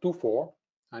HADDOCK 2.4,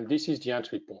 and this is the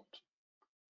entry point.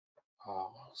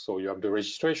 So you have the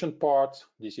registration part.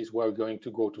 This is where we're going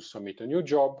to go to submit a new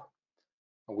job.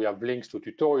 And we have links to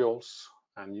tutorials.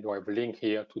 And you have a link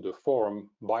here to the forum,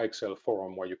 BioExcel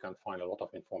forum, where you can find a lot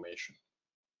of information.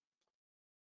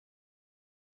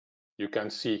 You can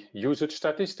see usage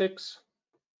statistics,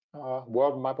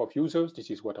 world map of users. This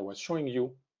is what I was showing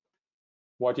you.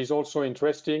 What is also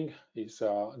interesting is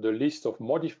the list of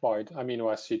modified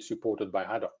amino acids supported by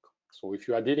HADDOCK. So if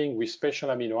you are dealing with special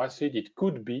amino acid, it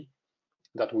could be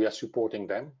that we are supporting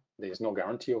them. There is no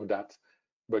guarantee of that.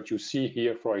 But you see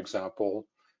here, for example,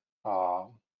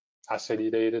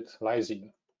 acylated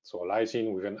lysine. So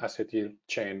lysine with an acetyl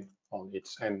chain on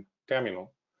its N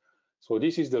terminal. So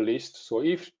this is the list. So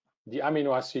if the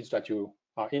amino acids that you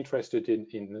are interested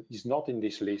in is not in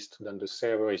this list, then the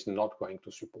server is not going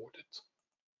to support it.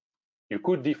 You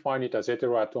could define it as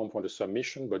heteroatom for the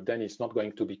submission, but then it's not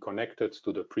going to be connected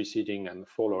to the preceding and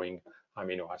following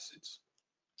amino acids.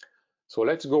 So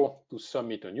let's go to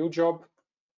submit a new job.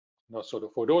 Now,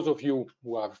 so for those of you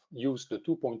who have used the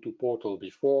 2.2 portal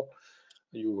before,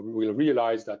 you will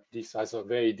realize that this has a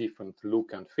very different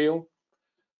look and feel.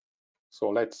 So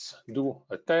let's do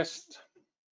a test,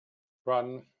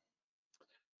 run.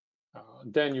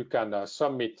 Then you can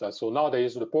submit. So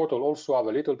nowadays the portal also has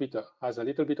a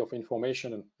little bit of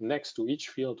information next to each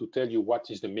field to tell you what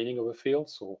is the meaning of a field.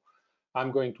 So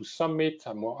I'm going to submit.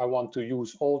 I want to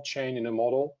use all chain in a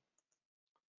model.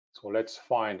 So let's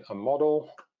find a model.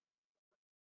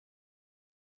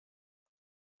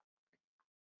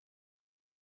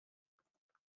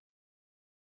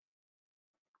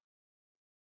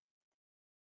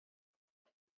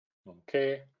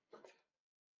 Okay.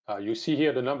 You see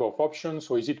here the number of options.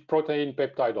 So is it protein,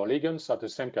 peptide, or ligands at the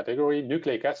same category?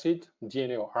 Nucleic acid,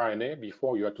 DNA or RNA.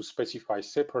 Before you had to specify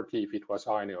separately if it was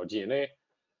RNA or DNA.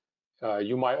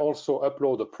 You might also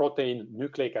upload a protein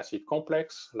nucleic acid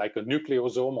complex, like a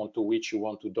nucleosome onto which you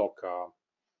want to dock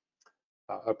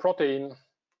a protein.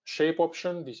 Shape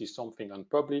option, this is something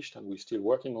unpublished and we're still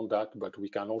working on that, but we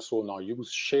can also now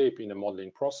use shape in the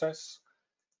modeling process.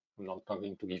 I'm not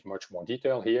going to give much more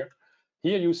detail here.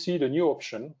 Here you see the new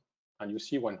option, and you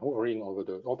see when hovering over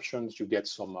the options, you get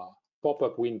some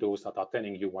pop-up windows that are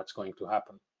telling you what's going to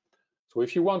happen. So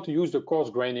if you want to use the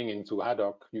coarse graining into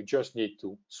HADDOCK, you just need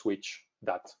to switch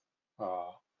that,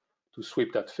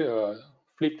 flip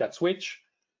that switch.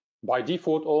 By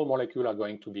default, all molecules are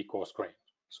going to be coarse grained.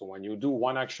 So when you do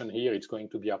one action here, it's going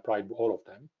to be applied to all of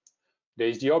them. There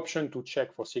is the option to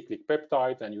check for cyclic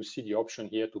peptide, and you see the option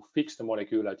here to fix the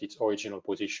molecule at its original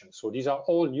position. So these are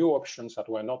all new options that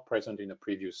were not present in the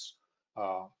previous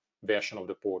version of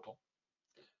the portal.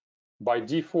 By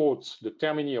default, the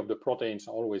termini of the proteins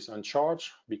are always uncharged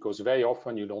because very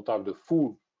often you don't have the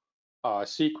full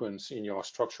sequence in your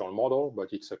structural model,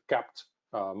 but it's a capped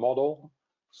model,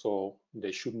 so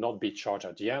they should not be charged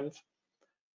at the end.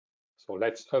 So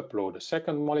let's upload a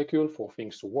second molecule for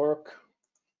things to work.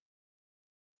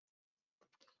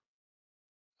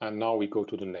 And now we go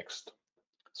to the next.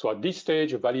 So at this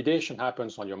stage, a validation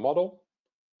happens on your model.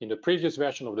 In the previous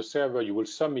version of the server, you will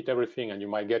submit everything and you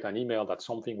might get an email that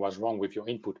something was wrong with your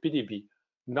input PDB.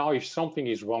 Now, if something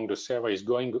is wrong, the server is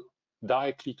going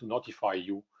directly to notify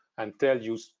you and tell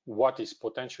you what is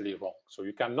potentially wrong. So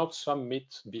you cannot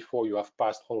submit before you have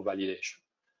passed all validation.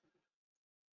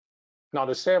 Now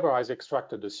the server has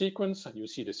extracted the sequence, and you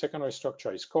see the secondary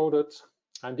structure is coded.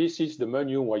 And this is the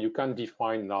menu where you can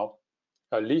define now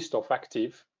a list of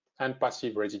active and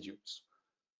passive residues.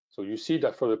 So you see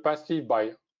that for the passive,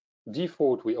 by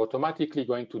default, we're automatically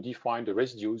going to define the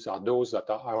residues are those that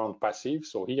are around passive.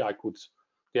 So here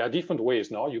there are different ways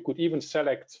now. You could even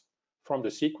select from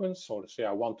the sequence. So let's say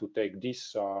I want to take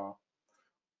this, well,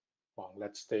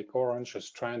 let's take orange, a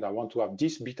strand. I want to have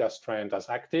this beta strand as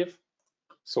active.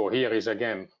 So here is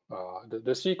again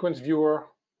the sequence viewer.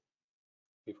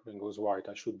 If everything goes right,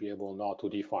 I should be able now to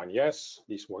define, yes,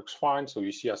 this works fine. So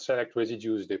you see I select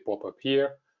residues, they pop up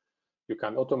here. You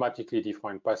can automatically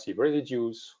define passive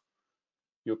residues.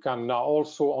 You can now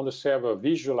also on the server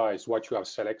visualize what you have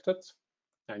selected.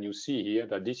 And you see here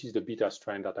that this is the beta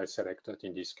strand that I selected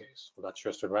in this case. So that's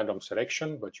just a random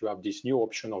selection, but you have this new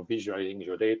option of visualizing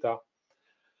your data.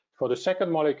 For the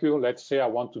second molecule, let's say I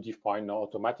want to define now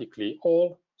automatically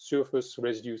all surface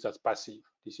residues as passive.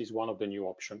 This is one of the new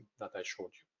options that I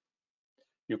showed you.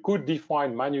 You could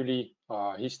define manually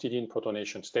histidine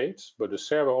protonation states, but the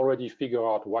server already figured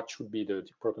out what should be the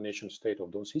protonation state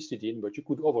of those histidine, but you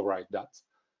could override that.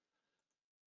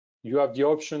 You have the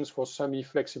options for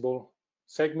semi-flexible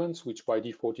segments, which by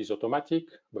default is automatic,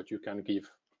 but you can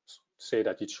say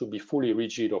that it should be fully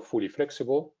rigid or fully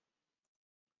flexible.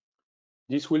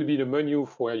 This will be the menu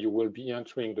where you will be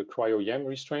entering the cryo-EM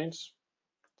restraints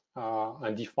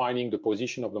and defining the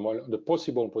position of the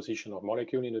possible position of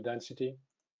molecule in the density.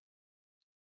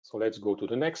 So let's go to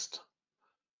the next.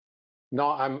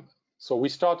 Now so we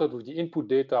started with the input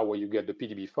data where you get the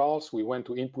PDB files. We went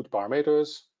to input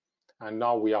parameters, and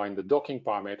now we are in the docking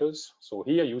parameters. So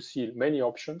here you see many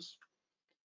options.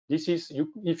 This is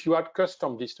if you had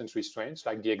custom distance restraints,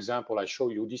 like the example I show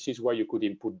you, this is where you could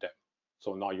input them.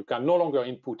 So now you can no longer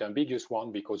input ambiguous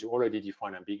one because you already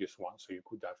defined ambiguous one, so you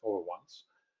could have other ones.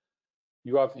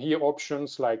 You have here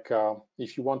options like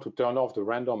if you want to turn off the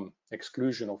random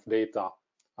exclusion of data,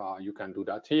 you can do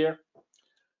that here.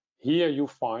 Here you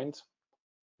find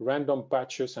random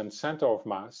patches and center of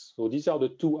mass. So these are the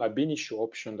two ab initio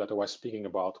options that I was speaking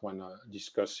about when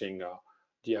discussing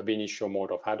the ab initio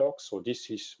mode of HADDOCK. So this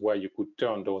is where you could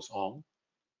turn those on.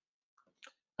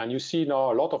 And you see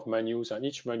now a lot of menus, and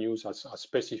each menu has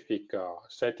specific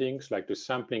settings like the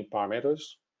sampling parameters.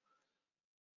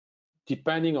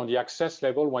 Depending on the access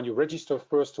level, when you register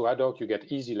first to HADDOCK, you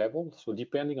get easy level. So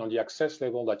depending on the access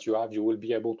level that you have, you will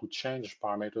be able to change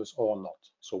parameters or not.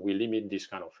 So we limit these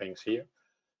kind of things here.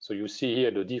 So you see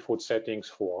here the default settings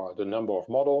for the number of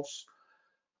models.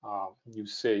 You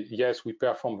say, yes, we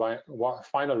perform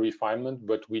final refinement,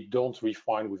 but we don't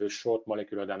refine with a short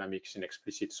molecular dynamics in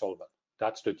explicit solvent.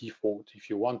 That's the default. If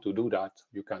you want to do that,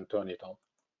 you can turn it on.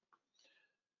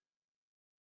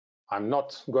 I'm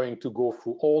not going to go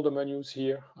through all the menus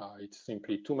here. It's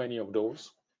simply too many of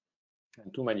those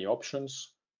and too many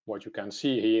options. What you can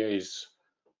see here is,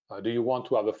 do you want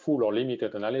to have a full or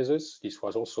limited analysis? This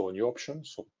was also a new option.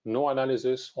 So no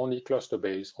analysis, only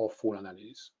cluster-based or full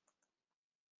analysis.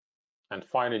 And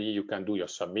finally, you can do your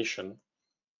submission.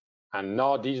 And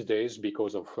now these days,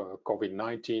 because of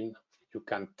COVID-19, you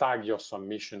can tag your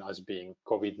submission as being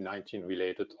COVID-19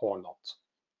 related or not.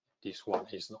 This one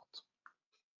is not.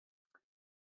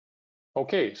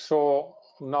 Okay, so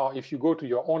now if you go to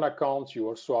your own account, you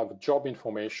also have job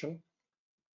information.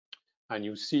 And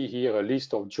you see here a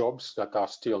list of jobs that are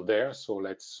still there. So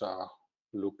let's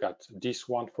look at this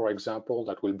one, for example,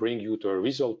 that will bring you to a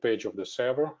result page of the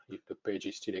server, if the page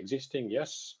is still existing,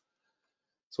 yes.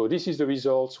 So this is the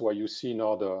results where you see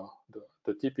now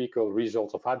the typical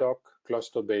results of HADDOCK,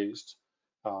 cluster-based.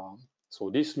 So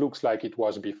this looks like it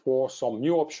was before. Some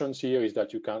new options here is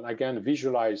that you can, again,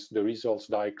 visualize the results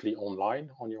directly online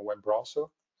on your web browser.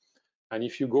 And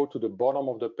if you go to the bottom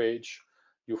of the page,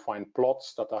 you find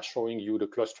plots that are showing you the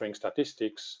clustering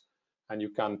statistics, and you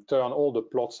can turn, all the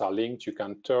plots are linked. You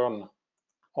can turn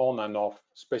on and off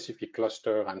specific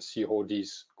cluster and see how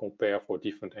these compare for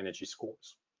different energy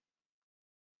scores.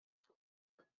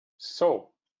 So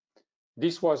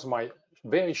this was my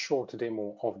very short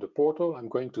demo of the portal. I'm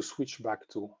going to switch back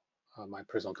to my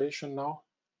presentation now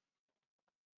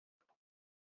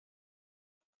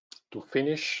to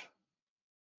finish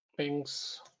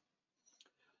things.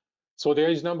 So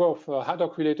there is a number of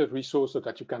HADDOCK related resources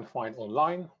that you can find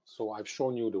online. So I've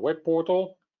shown you the web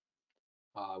portal.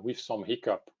 with some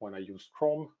hiccup when I use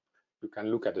Chrome. You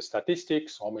can look at the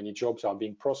statistics, how many jobs are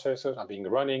being processed, are being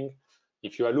running.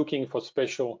 If you are looking for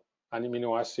special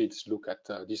amino acids, look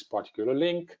at this particular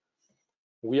link.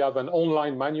 We have an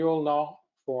online manual now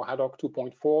for HADDOCK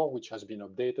 2.4, which has been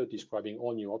updated, describing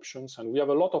all new options. And we have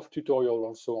a lot of tutorials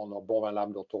also on our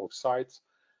bonvinlab.org site,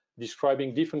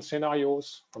 describing different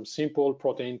scenarios, from simple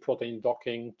protein-protein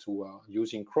docking to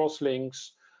using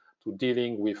crosslinks, to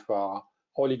dealing with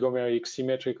oligomeric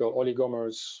symmetrical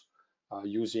oligomers,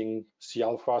 using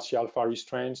C-alpha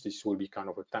restraints. This will be kind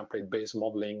of a template-based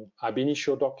modeling, ab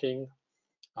initio docking,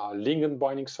 ligand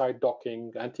binding site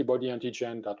docking, antibody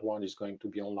antigen. That one is going to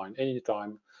be online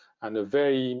anytime, and a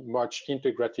very much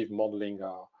integrative modeling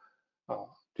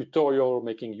tutorial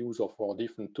making use of our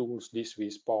different tools,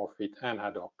 DisVis, PowerFit, and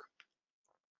HADDOCK.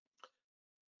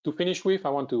 To finish with, I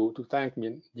want to thank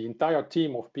the entire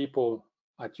team of people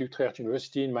at Utrecht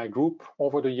University in my group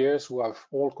over the years who have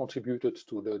all contributed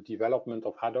to the development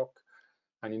of HADDOCK,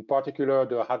 and in particular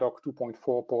the HADDOCK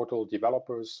 2.4 portal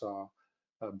developers,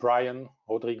 Brian,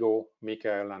 Rodrigo,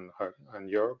 Michael, and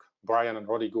Jörg. Brian and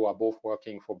Rodrigo are both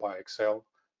working for BioExcel.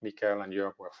 Michael and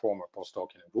Jörg were former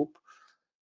postdoc in the group.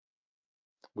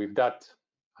 With that,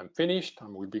 I'm finished,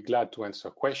 and we'll be glad to answer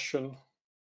questions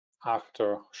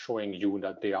after showing you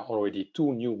that there are already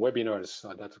 2 new webinars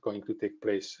that are going to take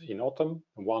place in autumn.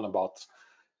 One about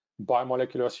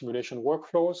biomolecular simulation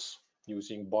workflows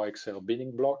using BioExcel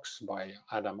building blocks by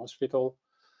Adam Hospital,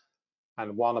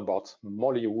 and one about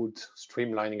Mollywood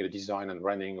streamlining the design and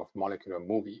running of molecular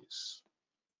movies.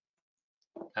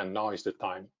 And now is the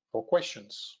time for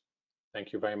questions.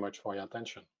 Thank you very much for your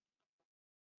attention.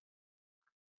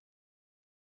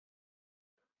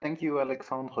 Thank you,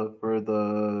 Alexandre, for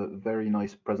the very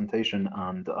nice presentation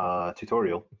and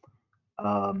tutorial.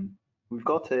 We've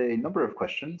got a number of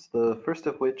questions, the first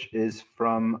of which is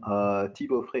from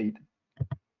Thibaut Freid.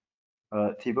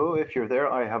 Thibaut, if you're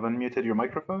there, I have unmuted your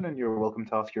microphone and you're welcome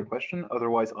to ask your question.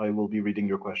 Otherwise, I will be reading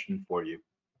your question for you.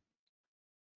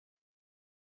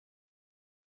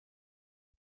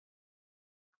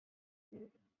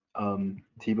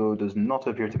 Thibaut does not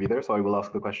appear to be there, so I will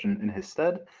ask the question in his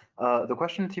stead. The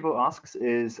question Thibaut asks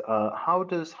is, how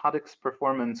does HADDOCK's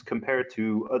performance compare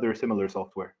to other similar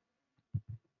software?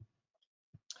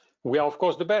 We are, of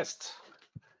course, the best.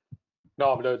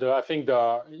 No, I think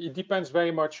it depends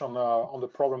very much on the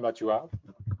problem that you have.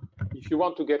 If you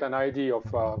want to get an idea of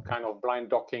kind of blind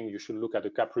docking, you should look at the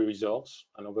Capri results.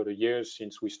 And over the years,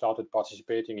 since we started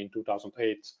participating in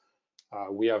 2008,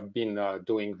 we have been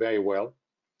doing very well.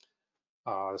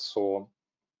 So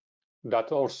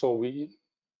that also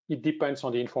it depends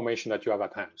on the information that you have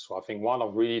at hand. So I think one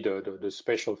of really the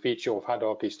special feature of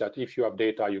HADDOCK is that if you have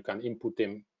data, you can input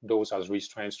those as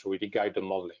restraints to really guide the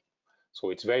modeling. So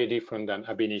it's very different than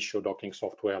ab initio docking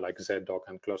software like ZDock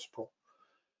and ClusPro.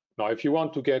 Now, if you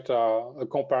want to get a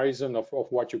comparison of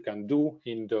what you can do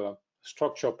in the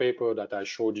structure paper that I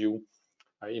showed you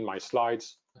in my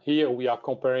slides, here we are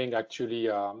comparing actually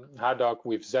HADDOCK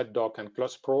with ZDock and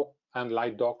ClusPro and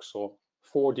LightDock, so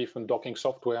 4 different docking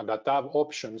software that have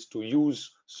options to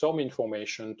use some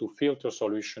information to filter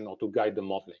solution or to guide the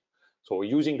modeling. So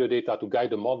using the data to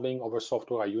guide the modeling, other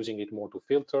software are using it more to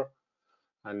filter.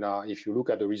 And if you look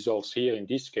at the results here, in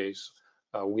this case,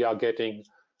 we are getting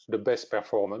the best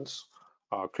performance.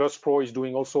 ClusPro is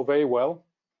doing also very well,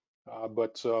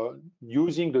 but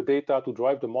using the data to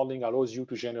drive the modeling allows you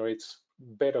to generate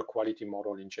better quality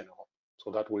model in general. So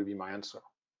that will be my answer.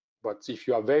 But if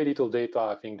you have very little data,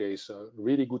 I think there is a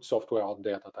really good software out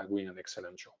there that are doing an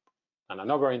excellent job. And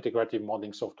another integrative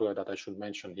modeling software that I should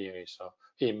mention here is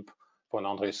IMP from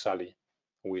André Sally,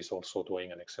 who is also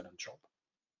doing an excellent job.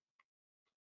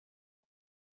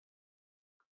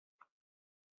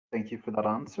 Thank you for that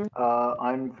answer.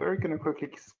 I'm very going to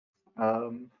quickly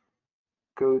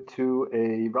go to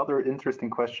a rather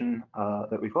interesting question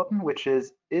that we've gotten, which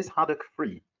is HADDOCK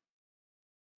free?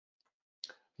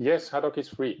 Yes, HADDOCK is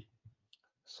free.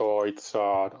 So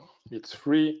it's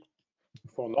free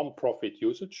for non-profit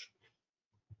usage.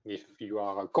 If you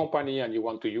are a company and you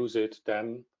want to use it,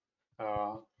 then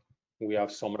we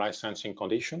have some licensing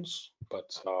conditions, but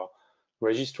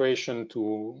registration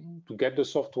to get the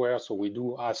software. So we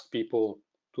do ask people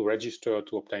to register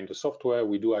to obtain the software.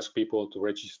 We do ask people to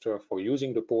register for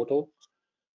using the portal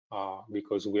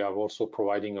because we are also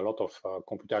providing a lot of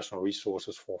computational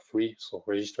resources for free. So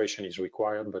registration is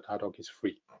required, but HADDOCK is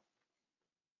free.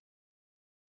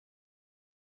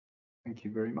 Thank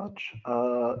you very much.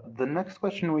 The next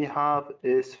question we have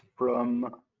is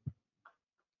from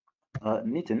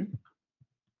Nitin.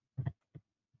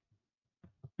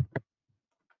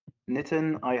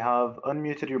 Nitin, I have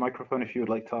unmuted your microphone if you would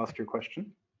like to ask your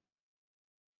question.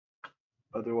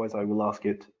 Otherwise, I will ask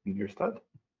it in your stead.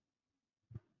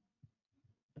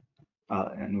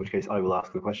 In which case, I will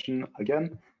ask the question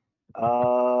again.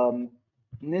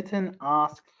 Nitin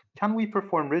asks, can we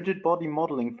perform rigid body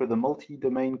modeling for the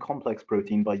multi-domain complex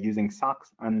protein by using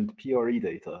SACS and PRE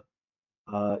data?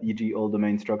 E.g., all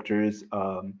domain structures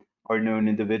are known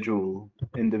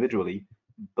individually,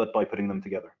 but by putting them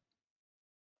together.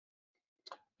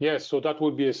 Yes, so that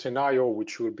would be a scenario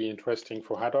which would be interesting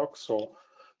for HADDOCK.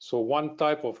 So one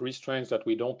type of restraints that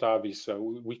we don't have is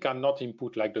we cannot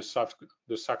input like the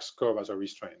SACS curve as a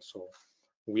restraint. So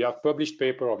we have published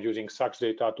paper of using SACS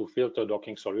data to filter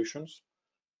docking solutions.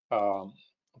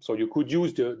 So you could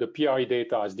use the PRE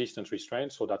data as distance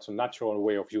restraints. So that's a natural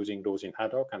way of using those in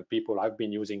HADDOCK, and people have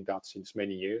been using that since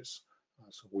many years.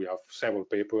 So we have several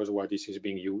papers where this is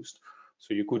being used.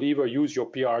 So you could either use your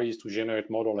PREs to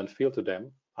generate model and filter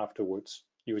them afterwards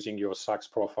using your SACS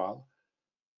profile.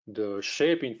 The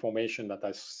shape information that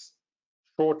I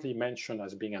shortly mentioned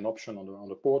as being an option on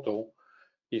the portal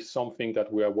is something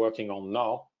that we are working on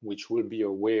now, which will be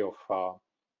a way of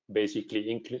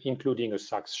basically including a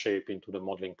SACS shape into the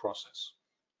modeling process.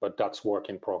 But that's work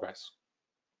in progress.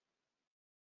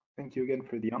 Thank you again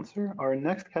for the answer. Our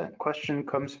next question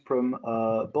comes from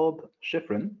Bob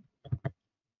Schifrin.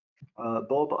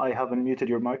 Bob, I have unmuted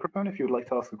your microphone if you would like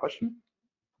to ask a question.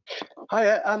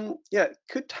 Hi, yeah,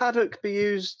 could HADDOCK be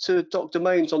used to dock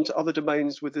domains onto other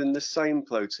domains within the same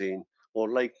protein, or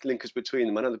linkers between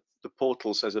them? I know the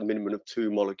portal says a minimum of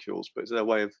 2 molecules, but is there a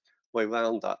way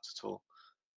around that at all?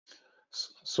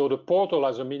 So the portal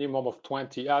has a minimum of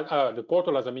 20. The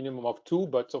portal has a minimum of 2,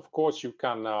 but of course you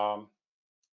can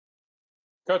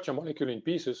cut your molecule in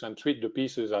pieces and treat the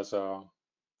pieces as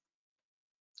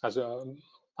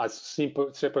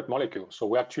simple separate molecules. So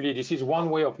we actually, this is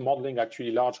one way of modeling actually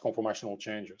large conformational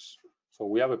changes. So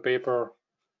we have a paper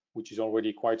which is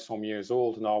already quite some years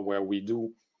old now, where we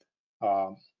do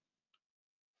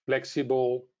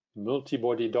flexible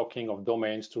multi-body docking of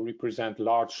domains to represent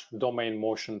large domain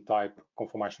motion type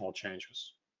conformational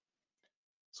changes.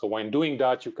 So when doing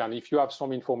that, you can, if you have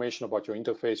some information about your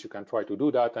interface, you can try to do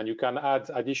that, and you can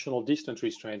add additional distance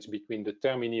restraints between the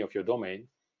termini of your domain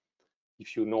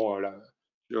if you know.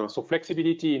 Sure. So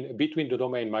flexibility between the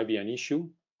domain might be an issue.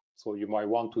 So you might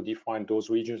want to define those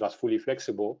regions as fully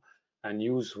flexible and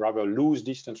use rather loose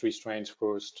distance restraints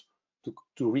first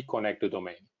to reconnect the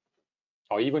domain.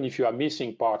 Or even if you are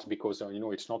missing parts because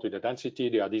it's not in the density,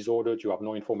 they are disordered, you have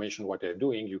no information what they're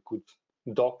doing, you could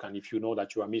dock, and if you know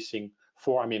that you are missing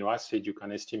 4 amino acids, you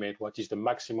can estimate what is the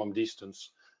maximum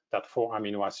distance that 4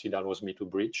 amino acid allows me to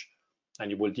bridge, and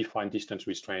you will define distance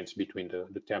restraints between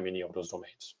the termini of those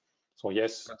domains. So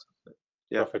yes,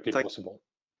 yeah, perfectly possible.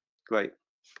 Great.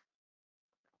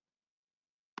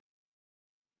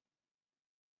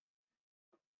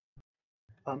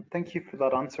 Thank you for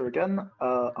that answer again.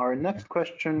 Our next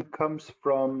question comes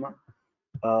from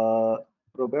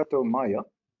Roberto Maya.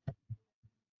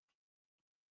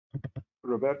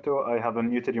 Roberto, I have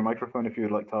unmuted your microphone if you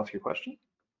would like to ask your question.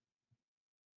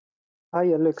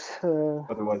 Hi, Alex.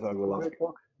 Otherwise, I will ask.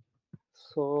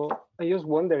 So I was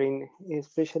wondering,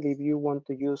 especially if you want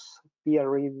to use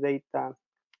PRE data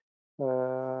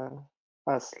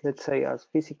as, let's say, as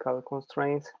physical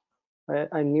constraints.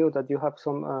 I knew that you have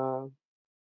some,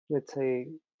 let's say,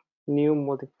 new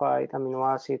modified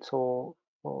amino acids or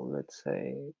let's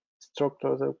say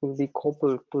structures that will be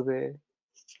coupled to the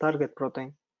target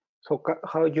protein. So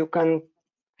how you can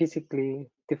physically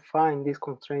define these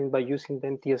constraints by using the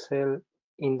MTSL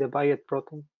in the biot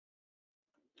protein?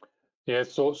 Yeah,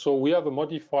 so we have a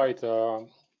modified,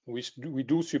 we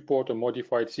do support a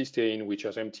modified cysteine which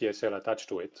has MTSL attached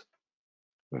to it.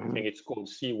 I think it's called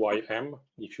CYM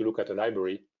if you look at the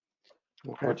library.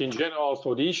 Okay. But in general,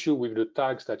 so the issue with the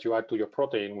tags that you add to your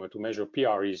protein where to measure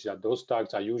PR is that those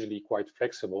tags are usually quite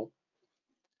flexible.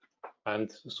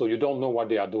 And so you don't know what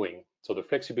they are doing. So the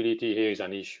flexibility here is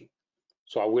an issue.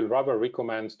 So I will rather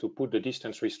recommend to put the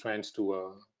distance restraints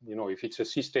to, if it's a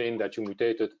cysteine that you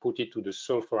mutated, put it to the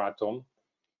sulfur atom,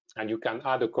 and you can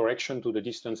add a correction to the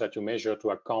distance that you measure to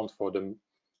account for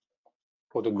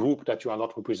the group that you are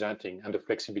not representing and the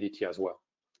flexibility as well.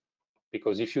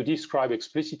 Because if you describe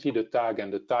explicitly the tag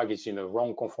and the tag is in a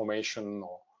wrong conformation,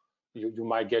 or you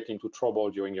might get into trouble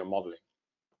during your modeling.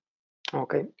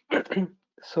 Okay.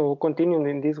 So continuing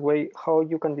in this way, how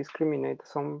you can discriminate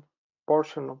some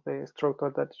portion of the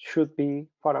structure that should be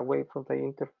far away from the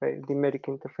interface, the metric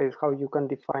interface, how you can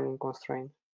define in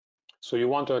constraint? So you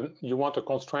want a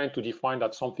constraint to define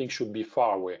that something should be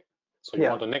far away. So you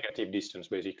want a negative distance,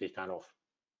 basically, kind of.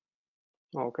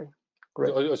 Okay.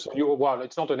 Great. So well,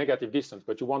 it's not a negative distance,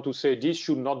 but you want to say this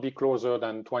should not be closer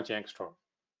than 20 angstrom.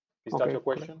 Is that your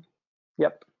question? Great.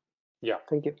 Yep. Yeah.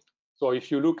 Thank you. So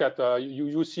if you look at,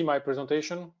 you see my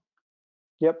presentation?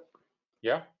 Yep.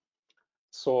 Yeah.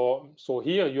 So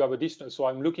here you have a distance. So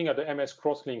I'm looking at the MS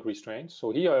crosslink restraint.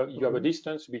 So here you have a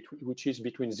distance which is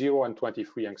between 0 and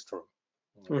 23 angstrom.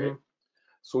 Okay.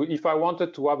 So if I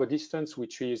wanted to have a distance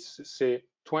which is, say,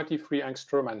 23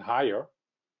 angstrom and higher,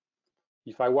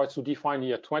 if I was to define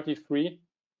here 23,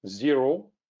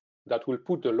 0, that will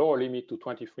put the lower limit to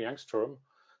 23 angstrom.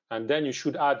 And then you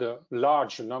should add a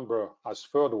large number as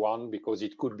third one, because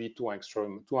it could be 200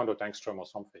 angstrom or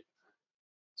something.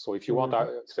 So if you want,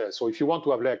 so if you want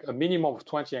to have like a minimum of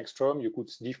 20 angstrom, you could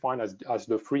define as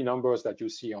the three numbers that you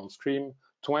see on screen: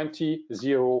 20,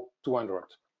 0, 200.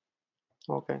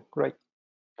 Okay, great.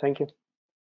 Thank you.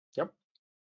 Yep.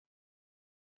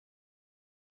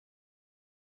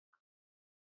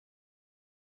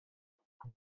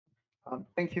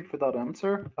 Thank you for that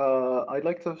answer. I'd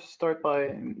like to start by,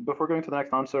 before going to the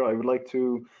next answer, I would like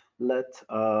to let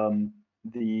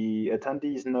the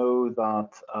attendees know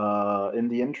that in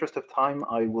the interest of time,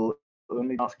 I will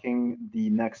only be asking the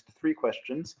next 3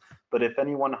 questions, but if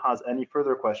anyone has any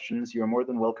further questions, you're more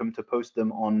than welcome to post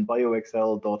them on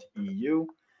bioexcel.eu.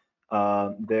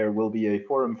 There will be a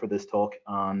forum for this talk,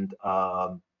 and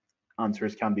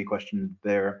answers can be questioned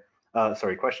there.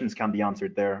 Questions can be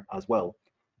answered there as well.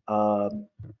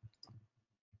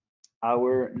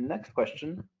 Our next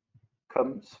question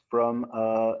comes from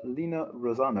Lina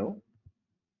Rosano.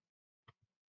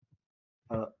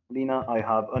 Lina, I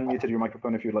have unmuted your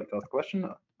microphone if you'd like to ask a question.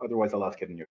 Otherwise, I'll ask it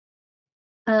in your.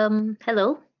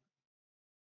 Hello.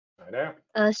 Hi there.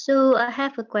 So I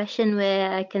have a question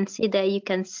where I can see that you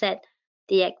can set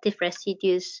the active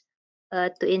residues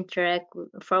to interact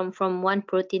from one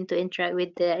protein to interact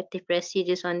with the active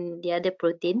residues on the other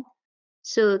protein.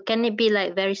 So can it be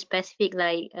like very specific,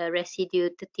 like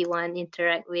residue 31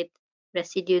 interact with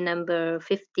residue number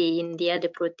 50 in the other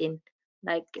protein,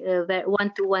 like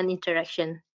one-to-one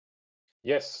interaction?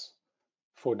 Yes.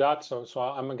 For that, so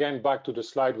I'm again back to the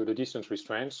slide with the distance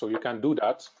restraint. So you can do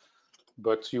that,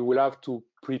 but you will have to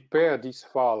prepare this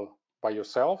file by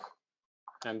yourself,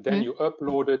 and then you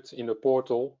upload it in the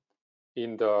portal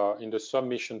in the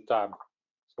submission tab.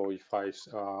 So if I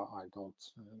don't,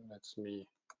 that's me.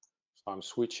 So I'm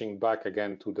switching back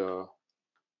again to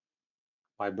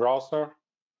my browser.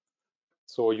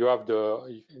 So you have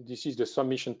this is the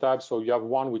submission tab. So you have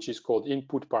one which is called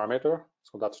input parameter.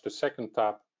 So that's the second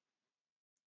tab.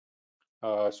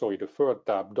 Sorry, the third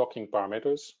tab, docking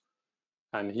parameters.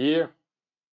 And here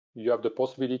you have the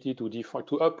possibility to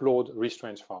upload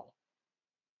restraints file.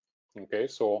 Okay,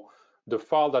 so the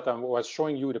file that I was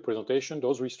showing you in the presentation,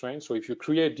 those restraints. So if you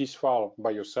create this file by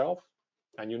yourself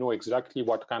and you know exactly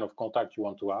what kind of contact you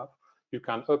want to have, you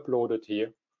can upload it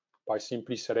here by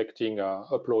simply selecting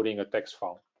uploading a text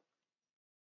file.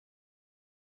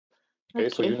 Okay,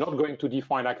 so you're not going to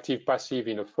define active passive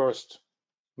in the first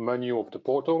menu of the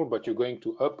portal, but you're going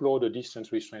to upload a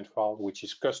distance restraint file which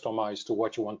is customized to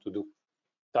what you want to do.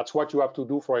 That's what you have to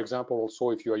do, for example,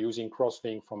 also if you are using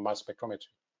crosslink from mass spectrometry.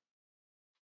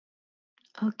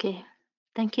 Okay,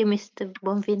 thank you, Mr.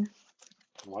 Bonvin.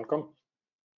 Welcome.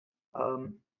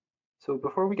 So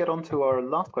before we get on to our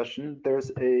last question,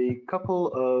 there's a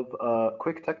couple of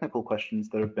quick technical questions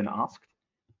that have been asked.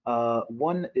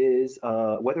 One is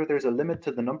whether there's a limit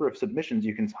to the number of submissions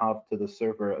you can have to the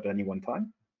server at any one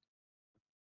time.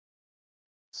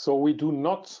 So we do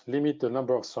not limit the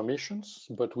number of submissions,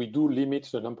 but we do limit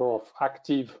the number of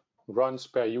active runs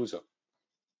per user.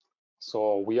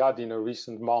 So we had in a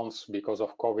recent months, because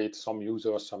of COVID, some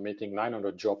users submitting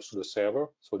 900 jobs to the server.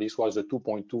 So this was the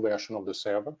 2.2 version of the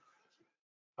server.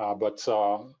 But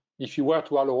if you were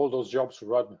to allow all those jobs to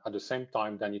run at the same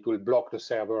time, then it will block the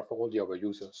server for all the other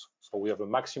users. So we have a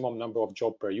maximum number of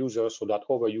jobs per user so that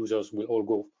other users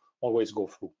will always go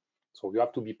through. So you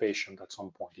have to be patient at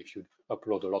some point if you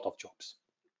upload a lot of jobs.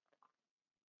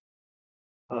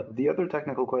 The other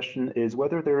technical question is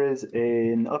whether there is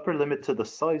an upper limit to the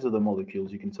size of the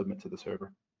molecules you can submit to the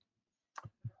server.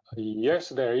 Yes,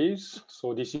 there is.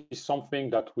 So this is something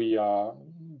that we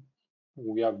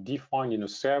have defined in a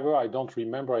server. I don't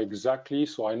remember exactly.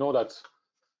 So I know that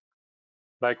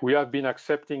like we have been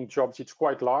accepting jobs, it's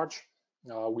quite large.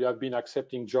 We have been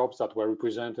accepting jobs that were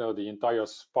representing the entire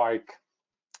spike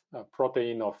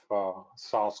protein of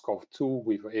SARS-CoV-2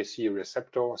 with ACE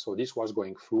receptor. So this was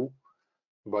going through.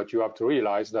 But you have to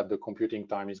realize that the computing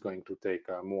time is going to take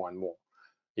more and more.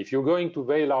 If you're going to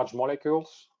very large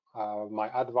molecules, my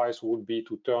advice would be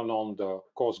to turn on the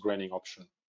coarse graining option.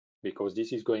 because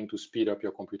this is going to speed up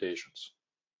your computations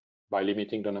by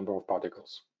limiting the number of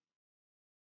particles.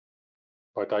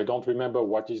 But I don't remember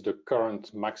what is the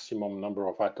current maximum number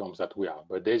of atoms that we have.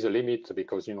 But there's a limit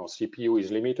because, you know, CPU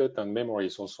is limited and memory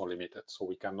is also limited. So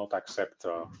we cannot accept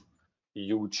a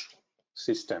huge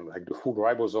system like the full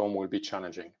ribosome will be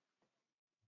challenging.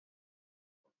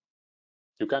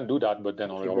 You can do that, but then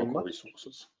on your local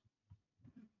resources.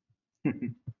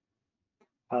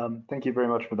 Thank you very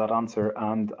much for that answer.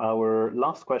 And our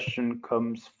last question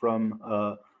comes from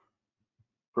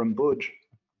Budge.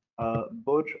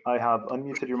 Budge, I have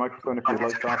unmuted your microphone if you'd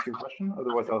like to ask your question.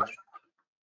 Otherwise, I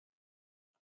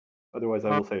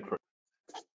will say it first.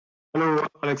 Hello,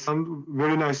 Alexandre.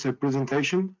 Very nice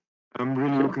presentation. I'm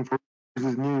really looking forward to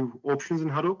these new options in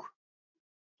HADDOCK.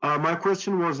 My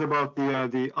question was about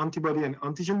the antibody and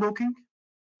antigen docking.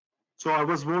 So I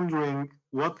was wondering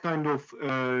what kind of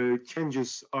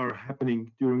changes are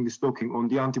happening during this docking on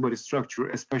the antibody structure,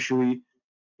 especially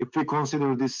if we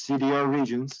consider the CDR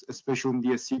regions, especially in the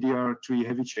CDR3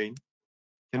 heavy chain,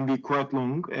 can be quite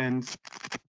long, and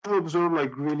you observe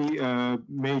like really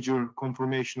major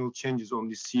conformational changes on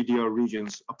the CDR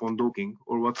regions upon docking,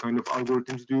 or what kind of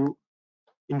algorithms do you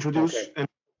introduce? Okay.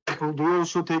 And do you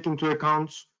also take into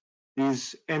account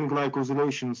these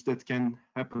N-glycosylations that can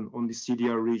happen on the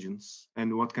CDR regions,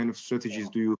 and what kind of strategies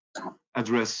do you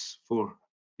address for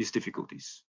these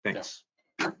difficulties? Thanks.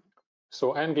 Yeah.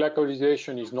 So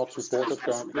N-glycosylation is not supported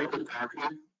currently. I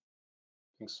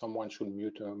think someone should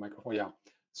mute a microphone. Yeah.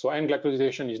 So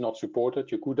N-glycosylation is not supported.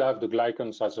 You could have the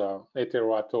glycans as a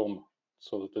heteroatom.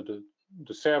 So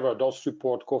the server does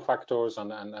support cofactors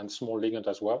and small ligand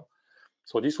as well.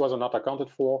 So this was not accounted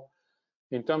for.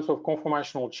 In terms of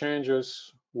conformational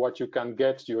changes, what you can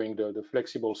get during the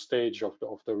flexible stage of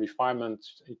the refinement,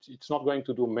 it's not going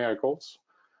to do miracles.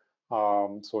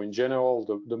 So in general,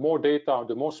 the more data,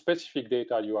 the more specific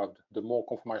data you have, the more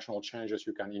conformational changes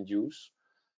you can induce.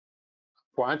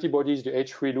 For antibodies, the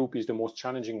H3 loop is the most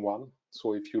challenging one.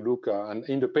 So if you look, and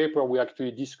in the paper, we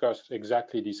actually discussed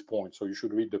exactly this point. So you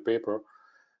should read the paper.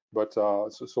 But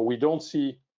so we don't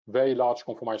see very large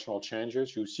conformational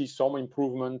changes. You see some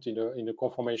improvement in the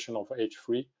conformation of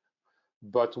H3.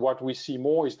 But what we see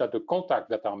more is that the contacts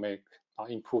that are made are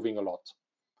improving a lot.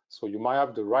 So you might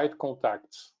have the right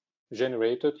contacts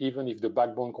generated, even if the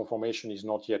backbone conformation is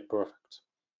not yet perfect.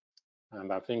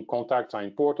 And I think contacts are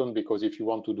important because if you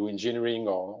want to do engineering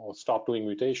or start doing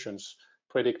mutations,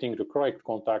 predicting the correct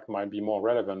contact might be more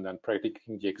relevant than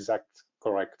predicting the exact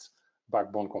correct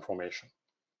backbone conformation.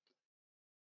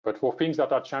 But for things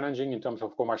that are challenging in terms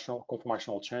of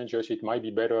conformational changes, it might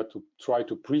be better to try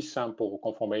to pre-sample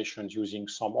conformations using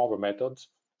some other methods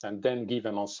and then give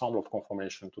an ensemble of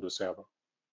conformation to the server.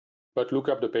 But look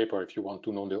up the paper if you want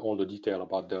to know all the detail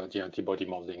about the antibody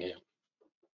modeling here.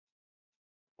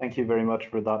 Thank you very much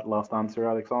for that last answer,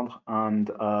 Alexandre.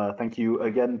 And thank you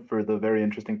again for the very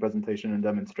interesting presentation and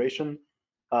demonstration.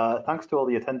 Thanks to all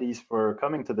the attendees for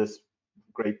coming to this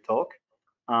great talk.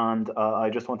 And I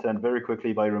just want to end very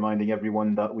quickly by reminding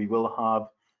everyone that we will have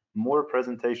more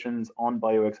presentations on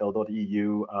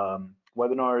bioexcel.eu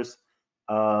webinars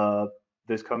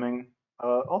this coming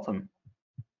autumn.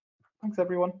 Thanks,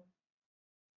 everyone.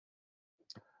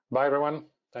 Bye, everyone.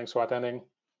 Thanks for attending.